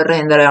sia per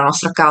rendere la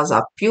nostra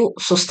casa più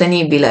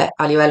sostenibile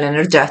a livello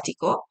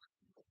energetico,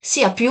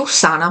 sia più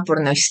sana per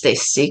noi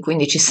stessi.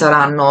 Quindi ci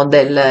saranno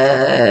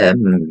delle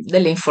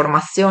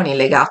informazioni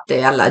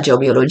legate alla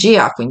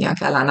geobiologia, quindi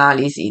anche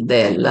all'analisi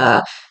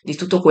di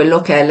tutto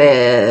quello che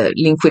è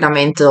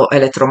l'inquinamento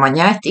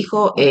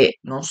elettromagnetico e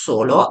non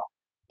solo,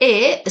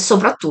 e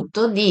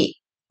soprattutto di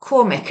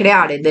come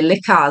creare delle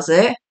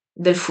case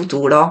del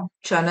futuro,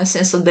 cioè nel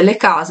senso delle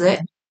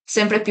case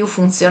sempre più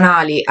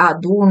funzionali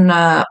ad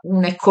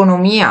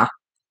un'economia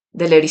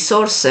delle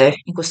risorse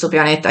in questo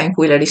pianeta in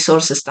cui le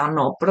risorse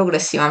stanno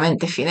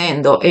progressivamente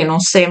finendo e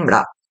non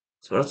sembra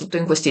soprattutto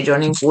in questi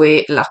giorni in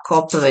cui la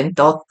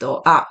COP28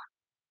 ha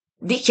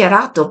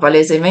dichiarato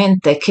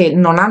palesemente che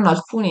non hanno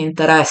alcun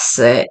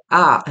interesse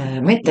a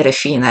mettere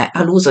fine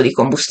all'uso di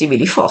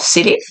combustibili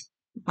fossili,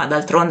 ma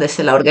d'altronde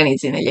se la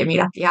organizzi negli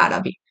Emirati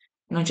Arabi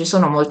non ci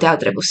sono molte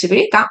altre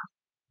possibilità,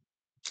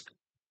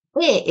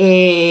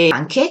 e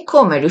anche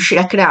come riuscire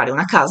a creare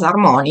una casa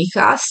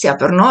armonica sia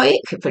per noi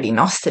che per i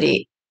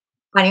nostri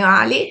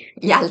animali,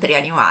 gli altri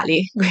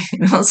animali,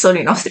 quindi non solo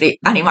i nostri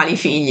animali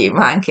figli,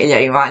 ma anche gli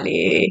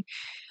animali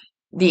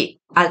di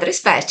altre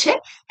specie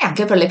e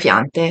anche per le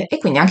piante e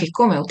quindi anche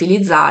come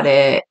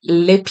utilizzare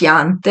le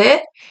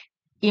piante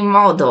in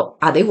modo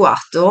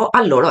adeguato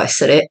al loro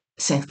essere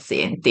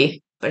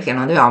senzienti, perché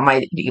non dobbiamo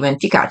mai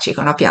dimenticarci che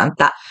una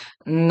pianta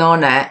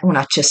non è un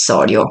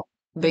accessorio,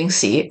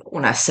 bensì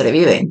un essere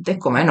vivente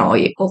come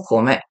noi o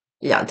come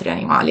gli altri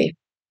animali.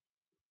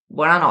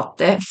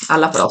 Buonanotte,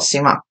 alla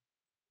prossima.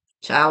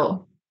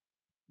 Ciao.